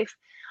my life.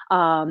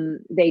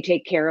 They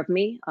take care of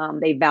me.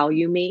 They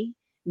value me.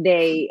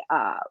 They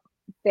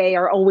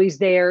are always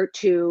there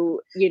to,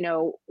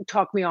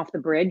 talk me off the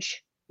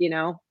bridge,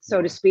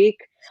 so to speak.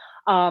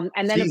 And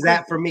then She's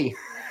that for me.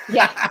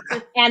 Yeah.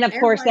 And of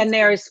course, then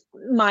there's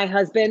my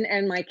husband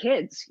and my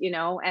kids,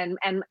 and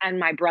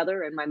my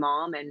brother and my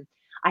mom. And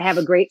I have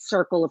a great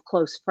circle of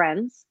close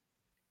friends.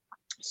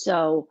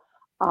 So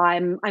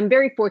I'm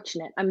very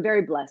fortunate. I'm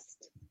very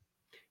blessed.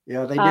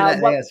 Yeah, they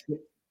did ask.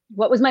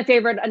 What was my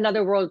favorite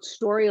Another World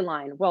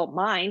storyline? Well,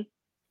 mine.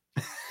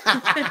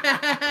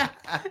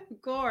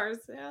 Of course.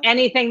 Yeah.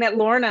 Anything that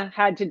Lorna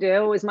had to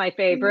do was my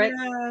favorite.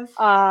 Yes.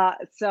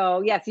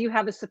 So yes, you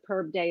have a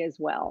superb day as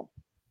well.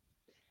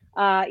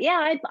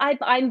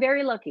 I'm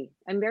very lucky.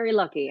 I'm very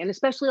lucky. And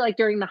especially like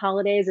during the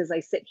holidays, as I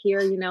sit here,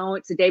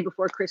 it's the day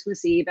before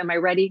Christmas Eve. Am I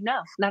ready?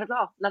 No, not at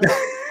all. Not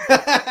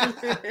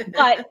at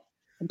all.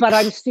 But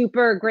I'm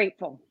super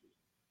grateful.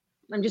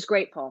 I'm just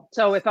grateful.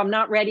 So if I'm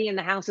not ready and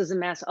the house is a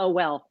mess, oh,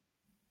 well.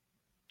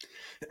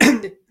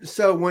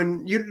 So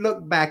when you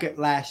look back at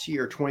last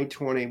year,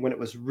 2020, when it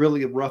was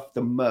really rough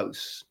the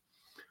most,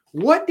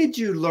 what did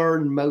you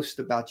learn most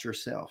about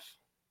yourself?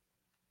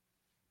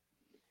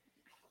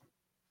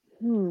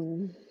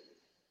 Well,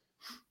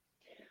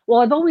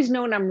 I've always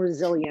known I'm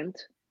resilient.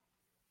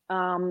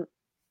 I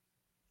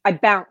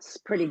bounce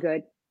pretty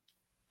good,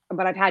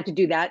 but I've had to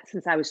do that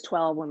since I was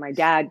 12 when my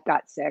dad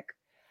got sick.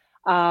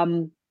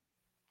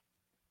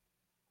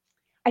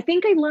 I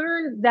think I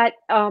learned that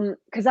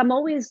because I'm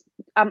always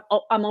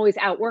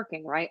out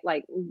working, right?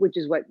 Like, which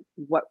is what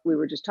we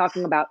were just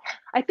talking about.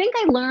 I think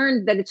I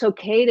learned that it's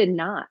okay to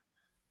not.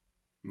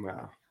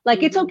 Wow.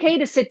 Like it's okay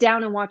to sit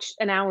down and watch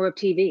an hour of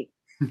TV.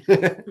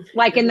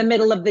 Like in the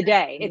middle of the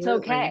day. It's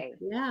okay.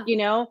 Yeah.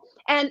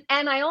 And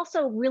I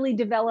also really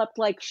developed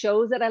like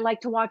shows that I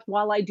like to watch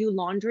while I do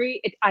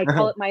laundry. I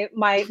call it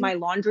my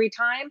laundry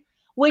time,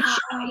 which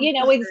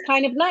is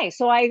kind of nice.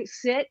 So I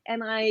sit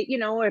and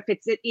if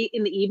it's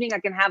in the evening, I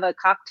can have a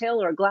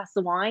cocktail or a glass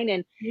of wine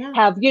and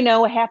have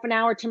a half an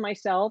hour to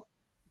myself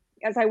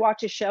as I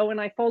watch a show and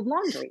I fold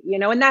laundry,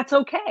 and that's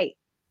okay.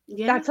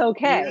 That's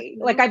okay.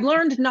 Like I've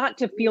learned not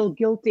to feel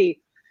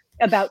guilty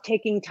about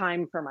taking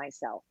time for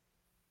myself.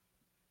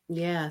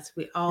 Yes,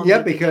 we all.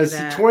 Yeah, because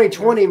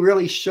 2020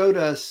 really showed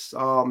us,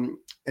 and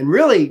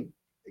really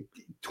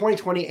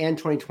 2020 and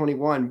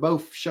 2021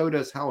 both showed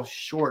us how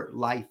short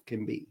life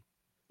can be.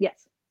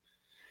 Yes.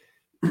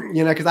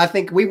 Because I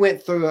think we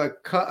went through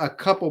a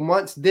couple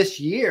months this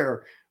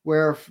year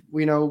where,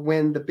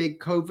 when the big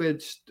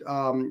COVID,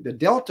 the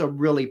Delta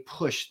really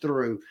pushed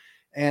through,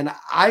 and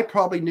I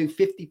probably knew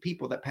 50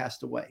 people that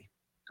passed away.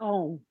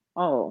 Oh.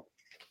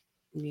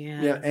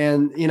 Yeah.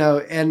 And,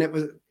 and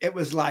it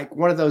was like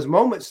one of those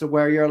moments to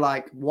where you're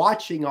like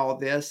watching all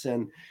this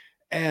and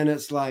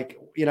it's like,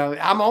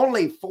 I'm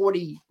only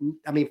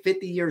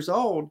 50 years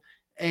old.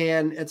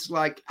 And it's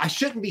like, I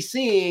shouldn't be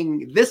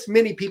seeing this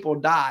many people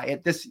die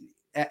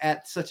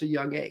at such a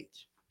young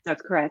age.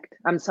 That's correct.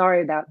 I'm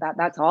sorry about that.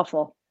 That's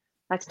awful.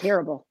 That's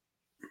terrible.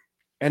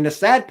 And the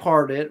sad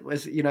part of it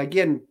was,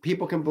 again,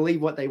 people can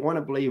believe what they want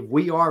to believe.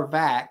 We are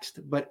vaxxed,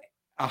 but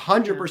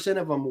 100%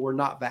 of them were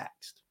not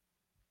vaxxed.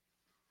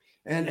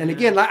 And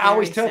again, like I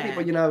always tell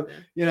people,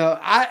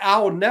 I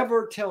will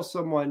never tell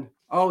someone,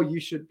 oh, you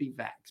should be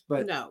vaxxed.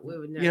 But no, we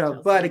would never.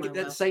 But at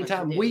the same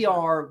time, we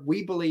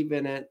believe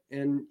in it,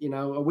 and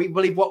we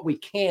believe what we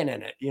can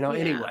in it,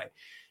 anyway.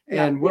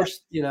 And we're,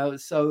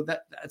 so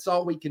that's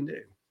all we can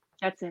do.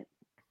 That's it.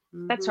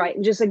 Mm-hmm. That's right.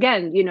 And just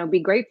again, be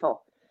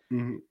grateful.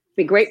 Mm-hmm.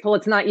 Be grateful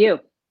it's not you.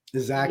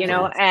 Exactly.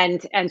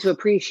 And to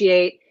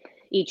appreciate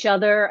each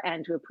other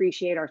and to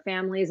appreciate our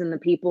families and the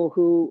people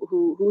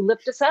who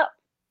lift us up.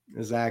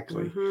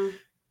 Exactly.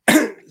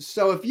 Mm-hmm.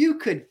 So if you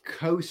could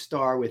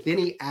co-star with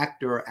any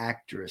actor or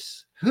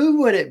actress,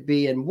 who would it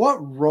be and what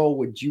role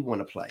would you want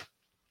to play?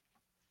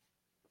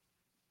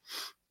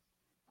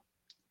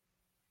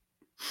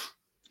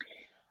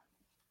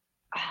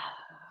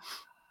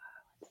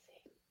 Let's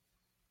see.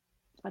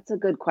 That's a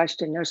good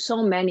question. There's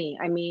so many.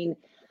 I mean,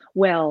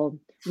 well,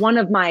 one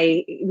of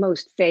my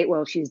most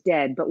she's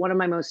dead, but one of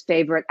my most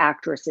favorite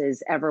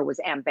actresses ever was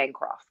Anne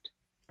Bancroft.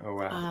 Oh,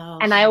 wow.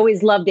 And I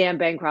always loved Anne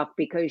Bancroft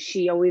because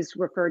she always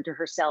referred to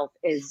herself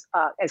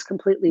as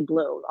completely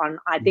blue.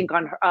 I think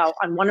on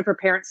one of her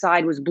parents'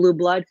 side was blue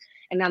blood,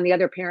 and on the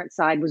other parent's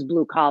side was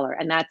blue collar,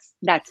 and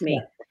that's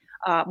me.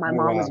 My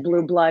mom was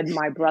blue blood.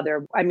 My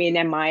brother,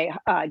 and my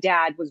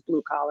dad was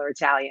blue collar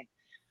Italian.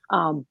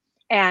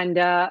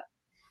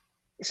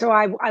 So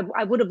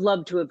I would have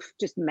loved to have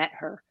just met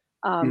her.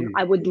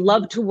 I would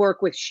love to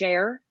work with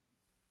Cher.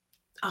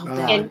 Oh,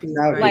 that would be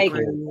like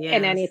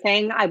in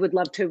anything. I would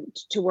love to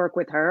work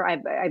with her.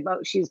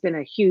 She's been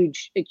a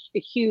huge.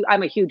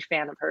 I'm a huge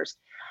fan of hers.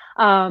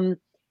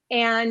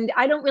 And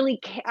I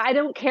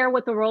don't care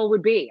what the role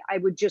would be. I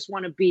would just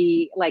want to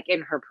be like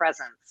in her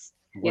presence,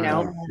 you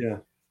know,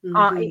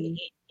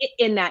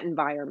 in that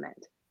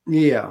environment.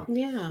 Yeah.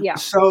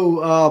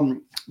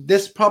 So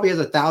this probably has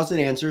 1,000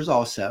 answers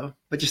also,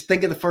 but just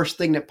think of the first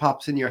thing that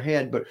pops in your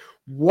head. But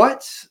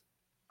what's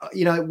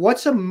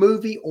a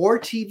movie or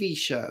TV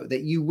show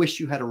that you wish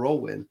you had a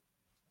role in?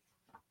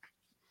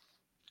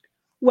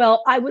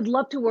 Well, I would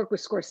love to work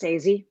with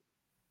Scorsese.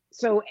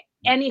 So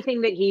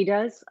anything that he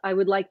does, I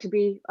would like to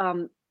be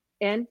in.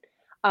 And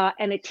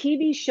a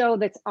TV show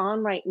that's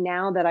on right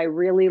now that I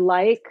really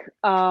like,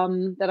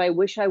 that I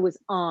wish I was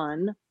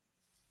on.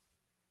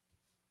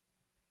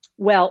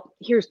 Well,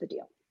 here's the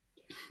deal.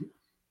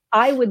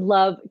 I would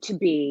love to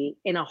be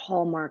in a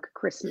Hallmark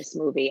Christmas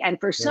movie. And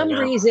for some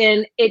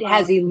reason, it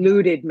has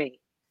eluded me.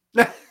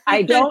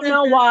 I don't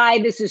know why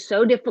this is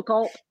so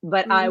difficult,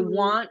 but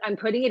I'm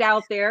putting it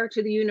out there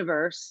to the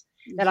universe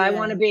that I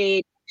want to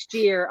be next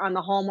year on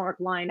the Hallmark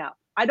lineup.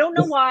 I don't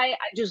know why.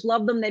 I just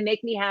love them. They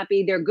make me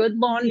happy. They're good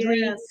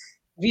laundry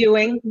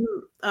viewing.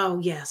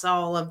 Oh, yes.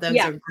 All of those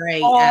are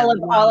great.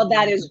 All of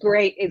that is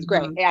great. It's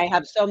great. I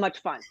have so much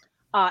fun.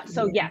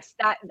 Yes,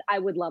 that I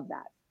would love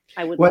that.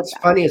 What's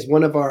funny is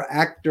one of our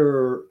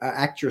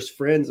actress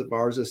friends of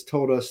ours has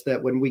told us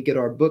that when we get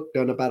our book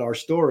done about our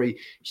story,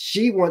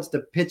 she wants to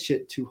pitch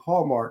it to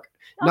Hallmark.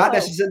 Not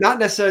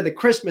necessarily the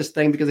Christmas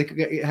thing, because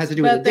it has to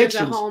do with addictions.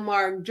 There's a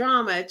Hallmark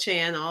drama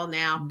channel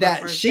now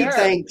that she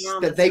thinks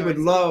that they would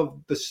love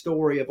the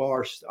story of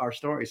our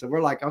story. So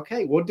we're like,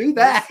 okay, we'll do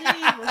that.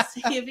 We'll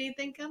see if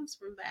anything comes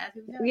from that.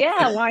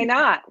 Yeah, why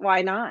not?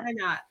 Why not?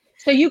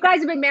 So you guys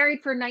have been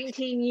married for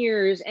 19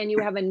 years, and you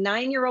have a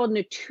 9-year-old and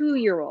a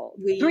 2-year-old,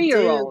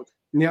 3-year-old.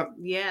 Yep.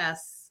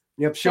 Yes.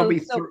 Yep. She'll be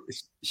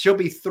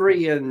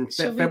 3 in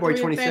February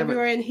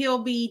 27th. And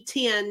he'll be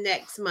 10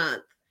 next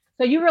month.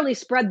 So you really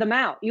spread them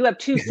out. You have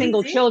 2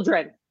 single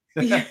children.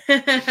 They're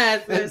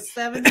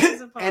 7 years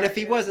apart. And if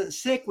he wasn't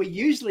sick, we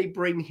usually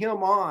bring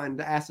him on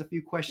to ask a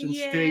few questions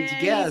to each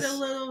guest. He's a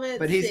little bit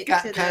but he's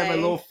got today. kind of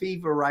a little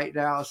fever right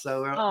now.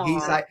 So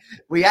he's like,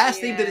 we asked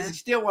him, does he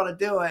still want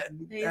to do it?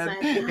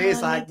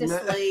 He's like, no,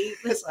 sleep.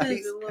 This is a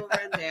little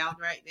run down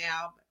right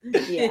now.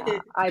 Yeah,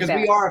 because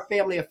we are a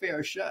family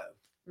affair show.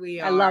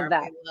 We are. I love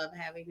that. We love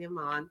having him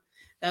on.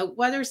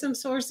 What are some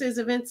sources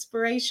of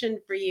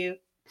inspiration for you?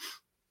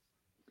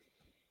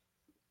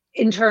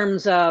 In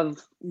terms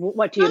of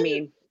what do you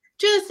mean?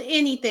 Just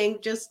anything,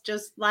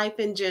 just life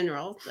in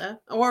general,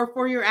 or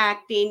for your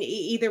acting.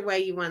 Either way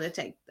you want to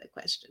take the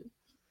question.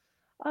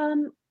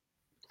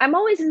 I'm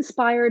always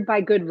inspired by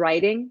good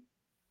writing.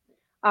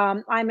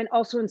 I'm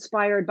also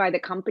inspired by the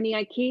company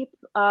I keep,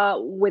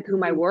 with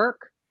whom I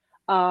work.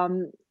 I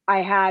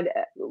had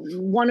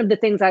one of the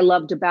things I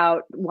loved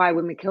about Why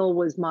Women Kill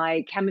was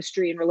my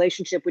chemistry and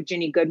relationship with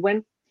Ginny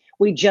Goodwin.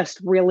 We just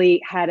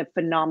really had a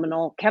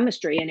phenomenal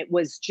chemistry, and it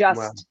was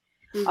just.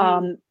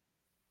 Wow.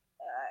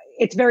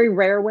 It's very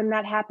rare when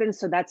that happens,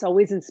 so that's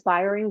always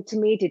inspiring to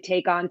me to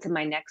take on to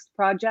my next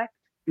project.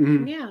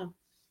 Yeah.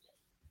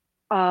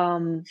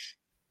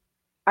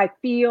 I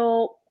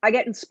feel I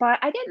get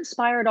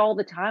inspired all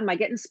the time. I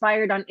get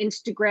inspired on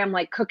Instagram,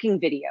 like cooking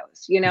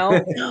videos, you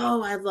know.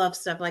 Oh, I love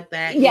stuff like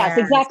that. Yes,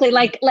 exactly.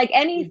 Like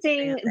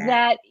anything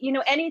that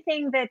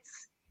anything that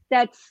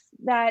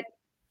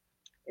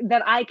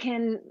I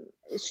can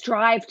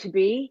strive to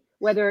be.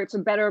 Whether it's a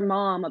better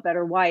mom, a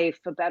better wife,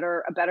 a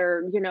better,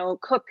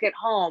 cook at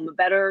home, a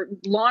better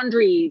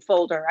laundry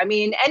folder. I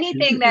mean,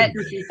 anything that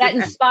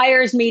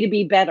inspires me to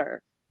be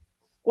better,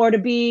 or to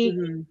be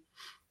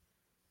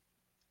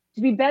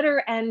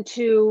better, and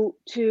to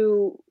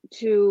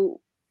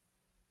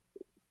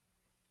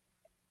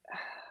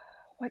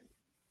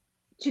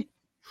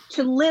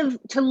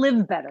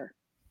live better,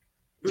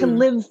 to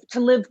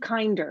live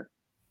kinder.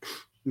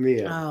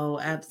 Yeah. Oh,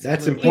 absolutely.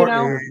 That's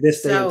important.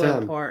 This so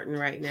important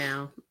right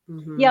now.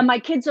 Yeah, my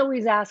kids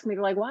always ask me,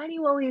 like, why do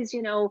you always,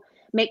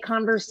 make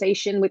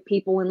conversation with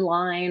people in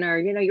line, or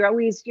you're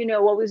always,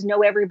 always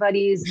know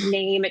everybody's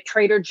name at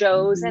Trader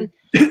Joe's, and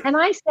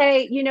I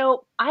say,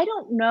 I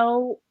don't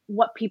know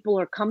what people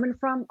are coming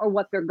from or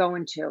what they're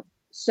going to.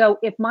 So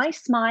if my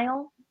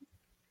smile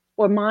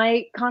or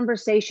my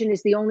conversation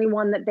is the only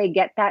one that they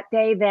get that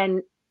day,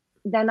 then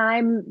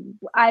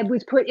I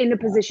was put in a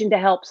position to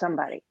help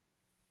somebody.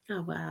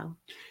 Oh, wow.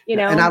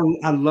 And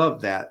I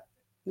love that.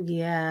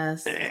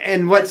 Yes.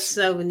 And what's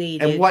so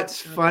needed. And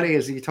what's funny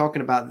is you're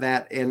talking about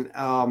that. And,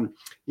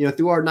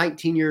 through our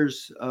 19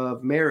 years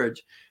of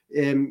marriage,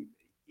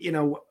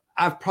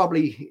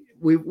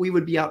 we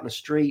would be out in the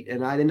street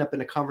and I'd end up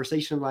in a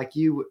conversation like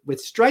you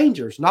with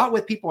strangers, not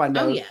with people I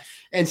know. Oh, yes.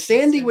 And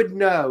Sandy would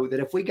know that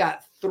if we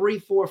got 3,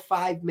 4,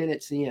 5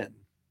 minutes in,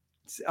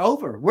 it's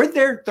over. We're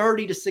there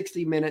 30 to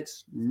 60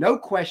 minutes. No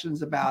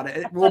questions about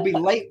it. We'll be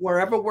late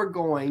wherever we're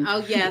going.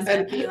 Oh, yes.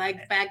 I'd be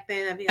like, back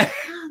then, I'd be like,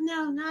 oh,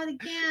 no, not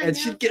again. And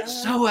she'd get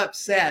so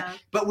upset. Yeah.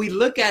 But we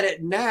look at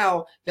it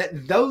now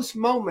that those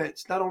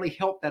moments not only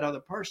helped that other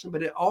person,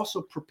 but it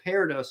also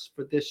prepared us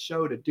for this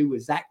show to do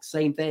exact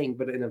same thing,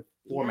 but in a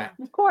format.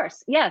 Of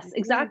course. Yes,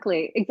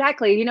 exactly.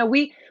 Exactly.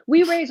 We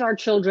raise our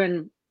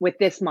children with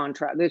this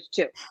mantra. There's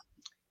two.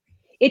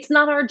 It's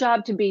not our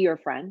job to be your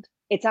friend.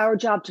 It's our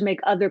job to make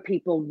other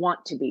people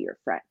want to be your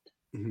friend.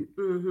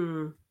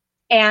 Mm-hmm.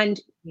 And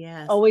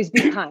always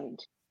be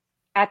kind.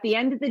 At the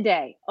end of the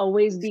day,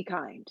 always be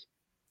kind.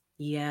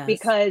 Yes.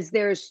 Because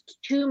there's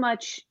too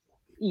much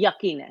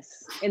yuckiness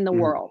in the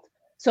world.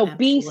 So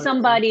be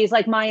somebody's,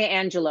 like Maya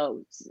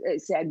Angelou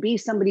said, be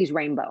somebody's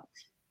rainbow.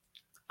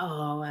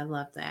 Oh, I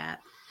love that.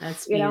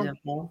 That's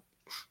beautiful.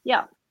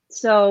 Yeah.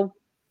 So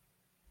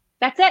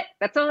that's it.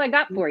 That's all I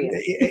got for you.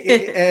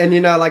 And,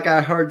 like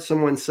I heard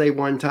someone say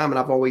one time, and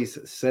I've always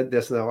said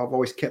this, though, I've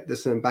always kept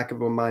this in the back of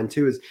my mind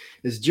too,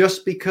 is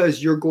just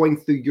because you're going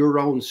through your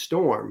own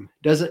storm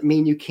doesn't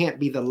mean you can't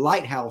be the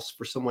lighthouse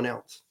for someone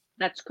else.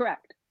 That's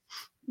correct.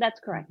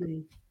 That's correct.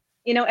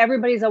 Mm-hmm.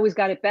 Everybody's always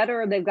got it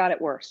better or they've got it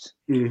worse.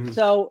 Mm-hmm.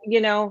 So,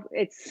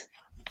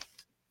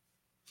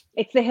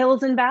 it's the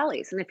hills and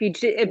valleys. And if you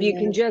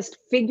can just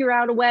figure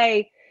out a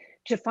way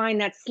to find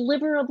that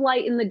sliver of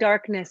light in the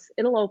darkness,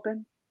 it'll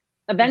open.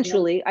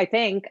 Eventually, I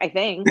think.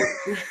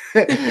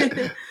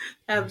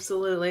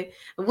 Absolutely.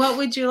 What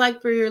would you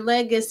like for your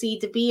legacy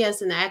to be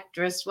as an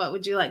actress? What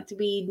would you like to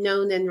be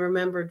known and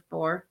remembered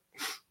for?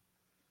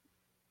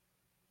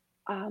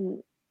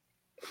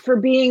 For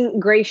being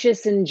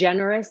gracious and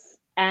generous,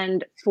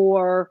 and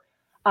for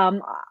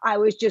I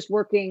was just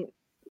working,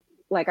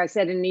 like I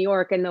said, in New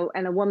York, and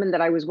a woman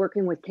that I was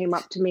working with came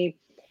up to me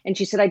and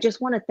she said, I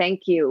just want to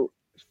thank you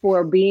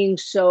for being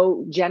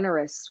so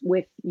generous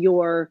with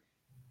your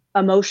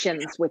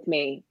emotions with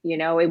me.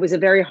 It was a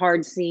very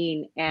hard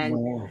scene. And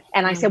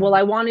I said, well,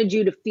 I wanted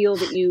you to feel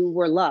that you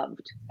were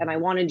loved. And I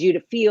wanted you to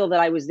feel that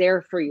I was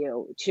there for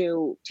you,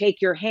 to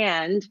take your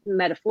hand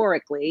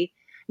metaphorically,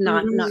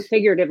 not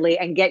figuratively,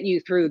 and get you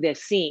through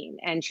this scene.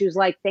 And she was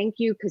like, thank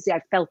you, because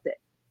I felt it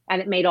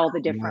and it made all the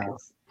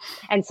difference.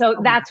 And so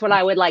that's what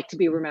I would like to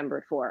be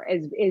remembered for,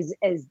 is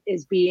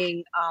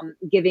being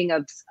giving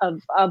of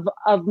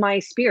my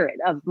spirit,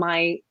 of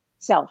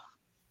myself.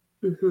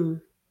 Mm-hmm.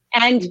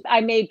 And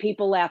I made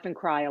people laugh and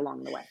cry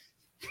along the way.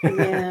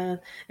 Yeah.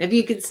 If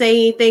you could say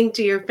anything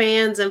to your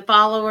fans and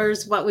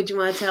followers, what would you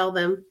want to tell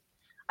them?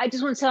 I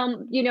just want to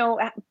tell them,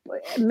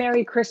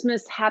 Merry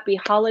Christmas, Happy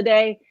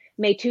Holiday.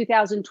 May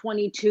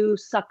 2022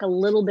 suck a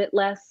little bit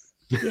less.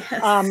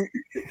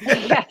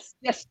 Yes.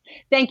 Yes.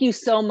 Thank you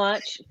so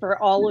much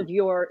for all of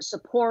your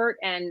support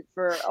and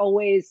for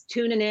always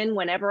tuning in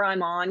whenever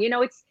I'm on.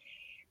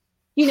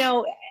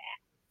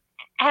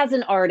 As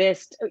an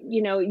artist,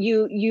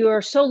 you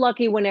are so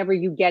lucky whenever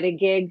you get a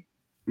gig.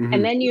 Mm-hmm.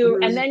 And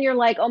then you're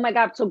like, oh my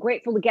God, I'm so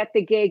grateful to get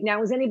the gig.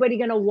 Now, is anybody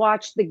going to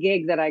watch the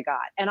gig that I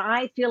got? And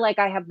I feel like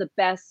I have the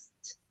best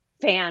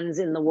fans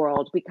in the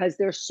world because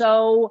they're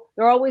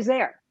always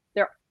there.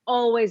 They're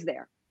always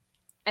there.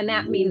 And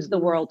that means the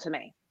world to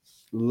me.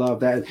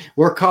 Love that.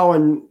 We're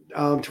calling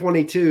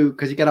 22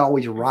 because you got to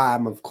always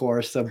rhyme, of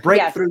course. So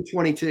breakthrough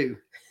 22.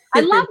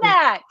 I love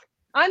that.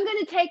 I'm going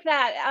to take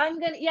that.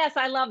 Yes,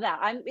 I love that.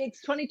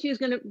 It's 22 is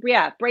going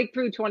to,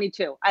 breakthrough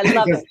 22. I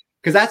love it.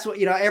 Because that's what,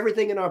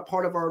 everything in our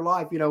part of our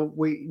life,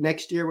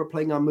 next year we're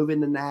planning on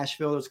moving to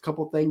Nashville. There's a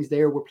couple things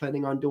there we're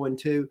planning on doing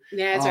too.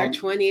 Yeah, it's our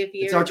 20th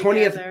year. It's our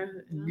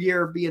 20th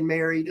year being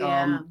married,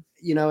 and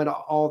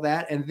all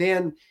that. And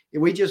then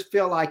we just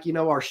feel like,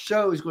 our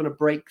show is going to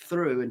break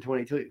through in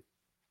 22.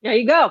 There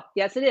you go.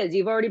 Yes, it is.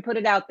 You've already put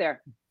it out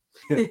there.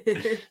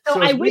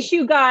 So I wish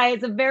you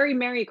guys a very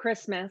Merry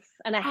Christmas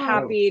and a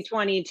happy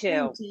 22.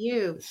 Same to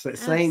you.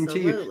 Same to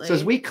you. So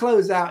as we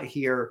close out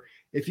here,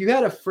 if you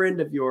had a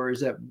friend of yours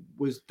that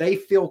they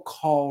feel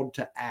called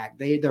to act,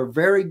 they're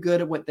very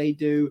good at what they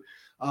do,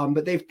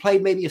 but they've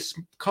played maybe a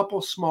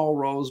couple small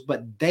roles,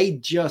 but they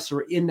just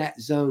are in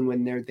that zone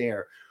when they're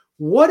there.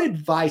 What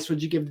advice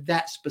would you give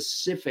that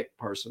specific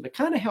person to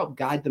kind of help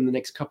guide them the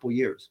next couple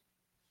years?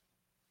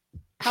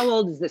 How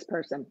old is this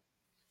person?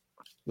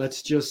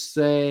 Let's just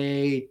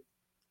say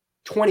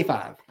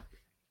 25.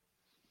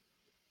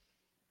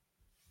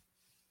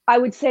 I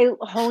would say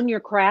hone your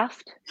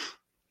craft,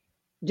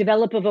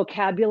 develop a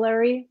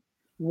vocabulary,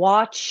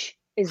 watch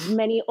as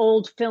many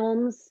old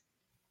films,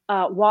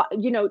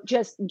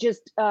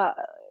 just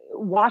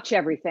watch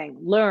everything,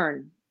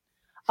 learn,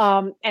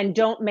 and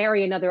don't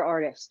marry another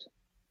artist.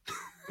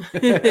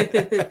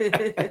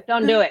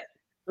 Don't do it.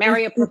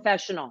 Marry a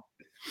professional.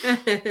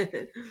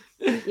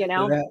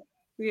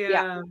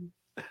 Yeah.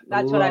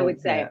 That's what I would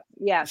say.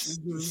 Yes.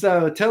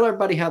 So tell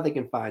everybody how they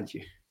can find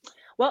you.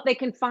 Well, they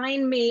can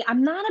find me.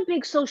 I'm not a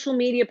big social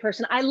media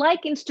person. I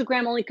like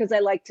Instagram only because I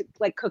like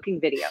cooking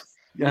videos,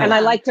 and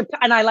I like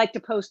to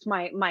post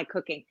my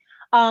cooking.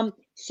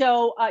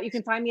 So you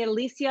can find me at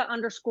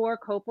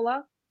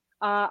Alicia_Coppola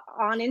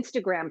on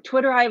Instagram.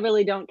 Twitter, I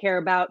really don't care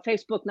about.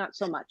 Facebook, not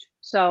so much.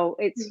 So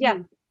it's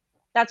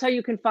that's how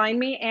you can find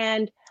me.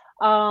 And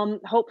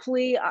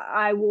hopefully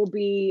I will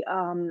be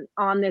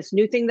on this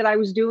new thing that I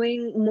was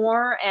doing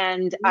more.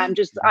 And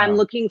I'm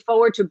looking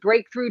forward to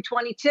Breakthrough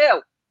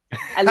 22.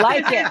 I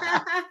like it.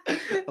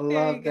 I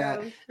love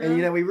that. And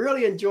we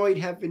really enjoyed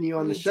having you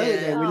on the show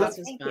today.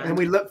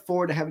 We look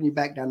forward to having you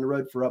back down the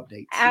road for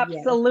updates.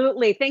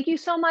 Absolutely. Yeah. Thank you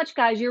so much,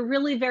 guys. You're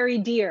really very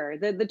dear.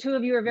 The two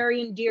of you are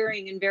very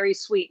endearing and very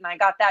sweet. And I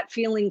got that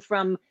feeling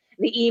from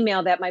the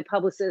email that my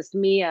publicist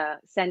Mia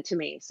sent to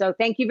me. So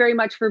thank you very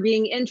much for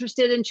being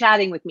interested in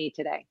chatting with me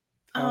today.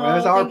 Oh, it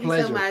was our pleasure. Thank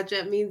you so much.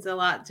 It means a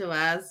lot to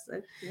us.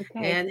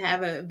 Okay. And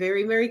have a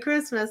very Merry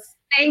Christmas.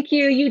 Thank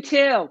you. You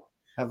too.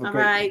 Have a All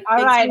right.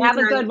 Have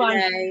a good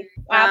one.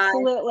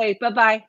 Absolutely. Bye-bye.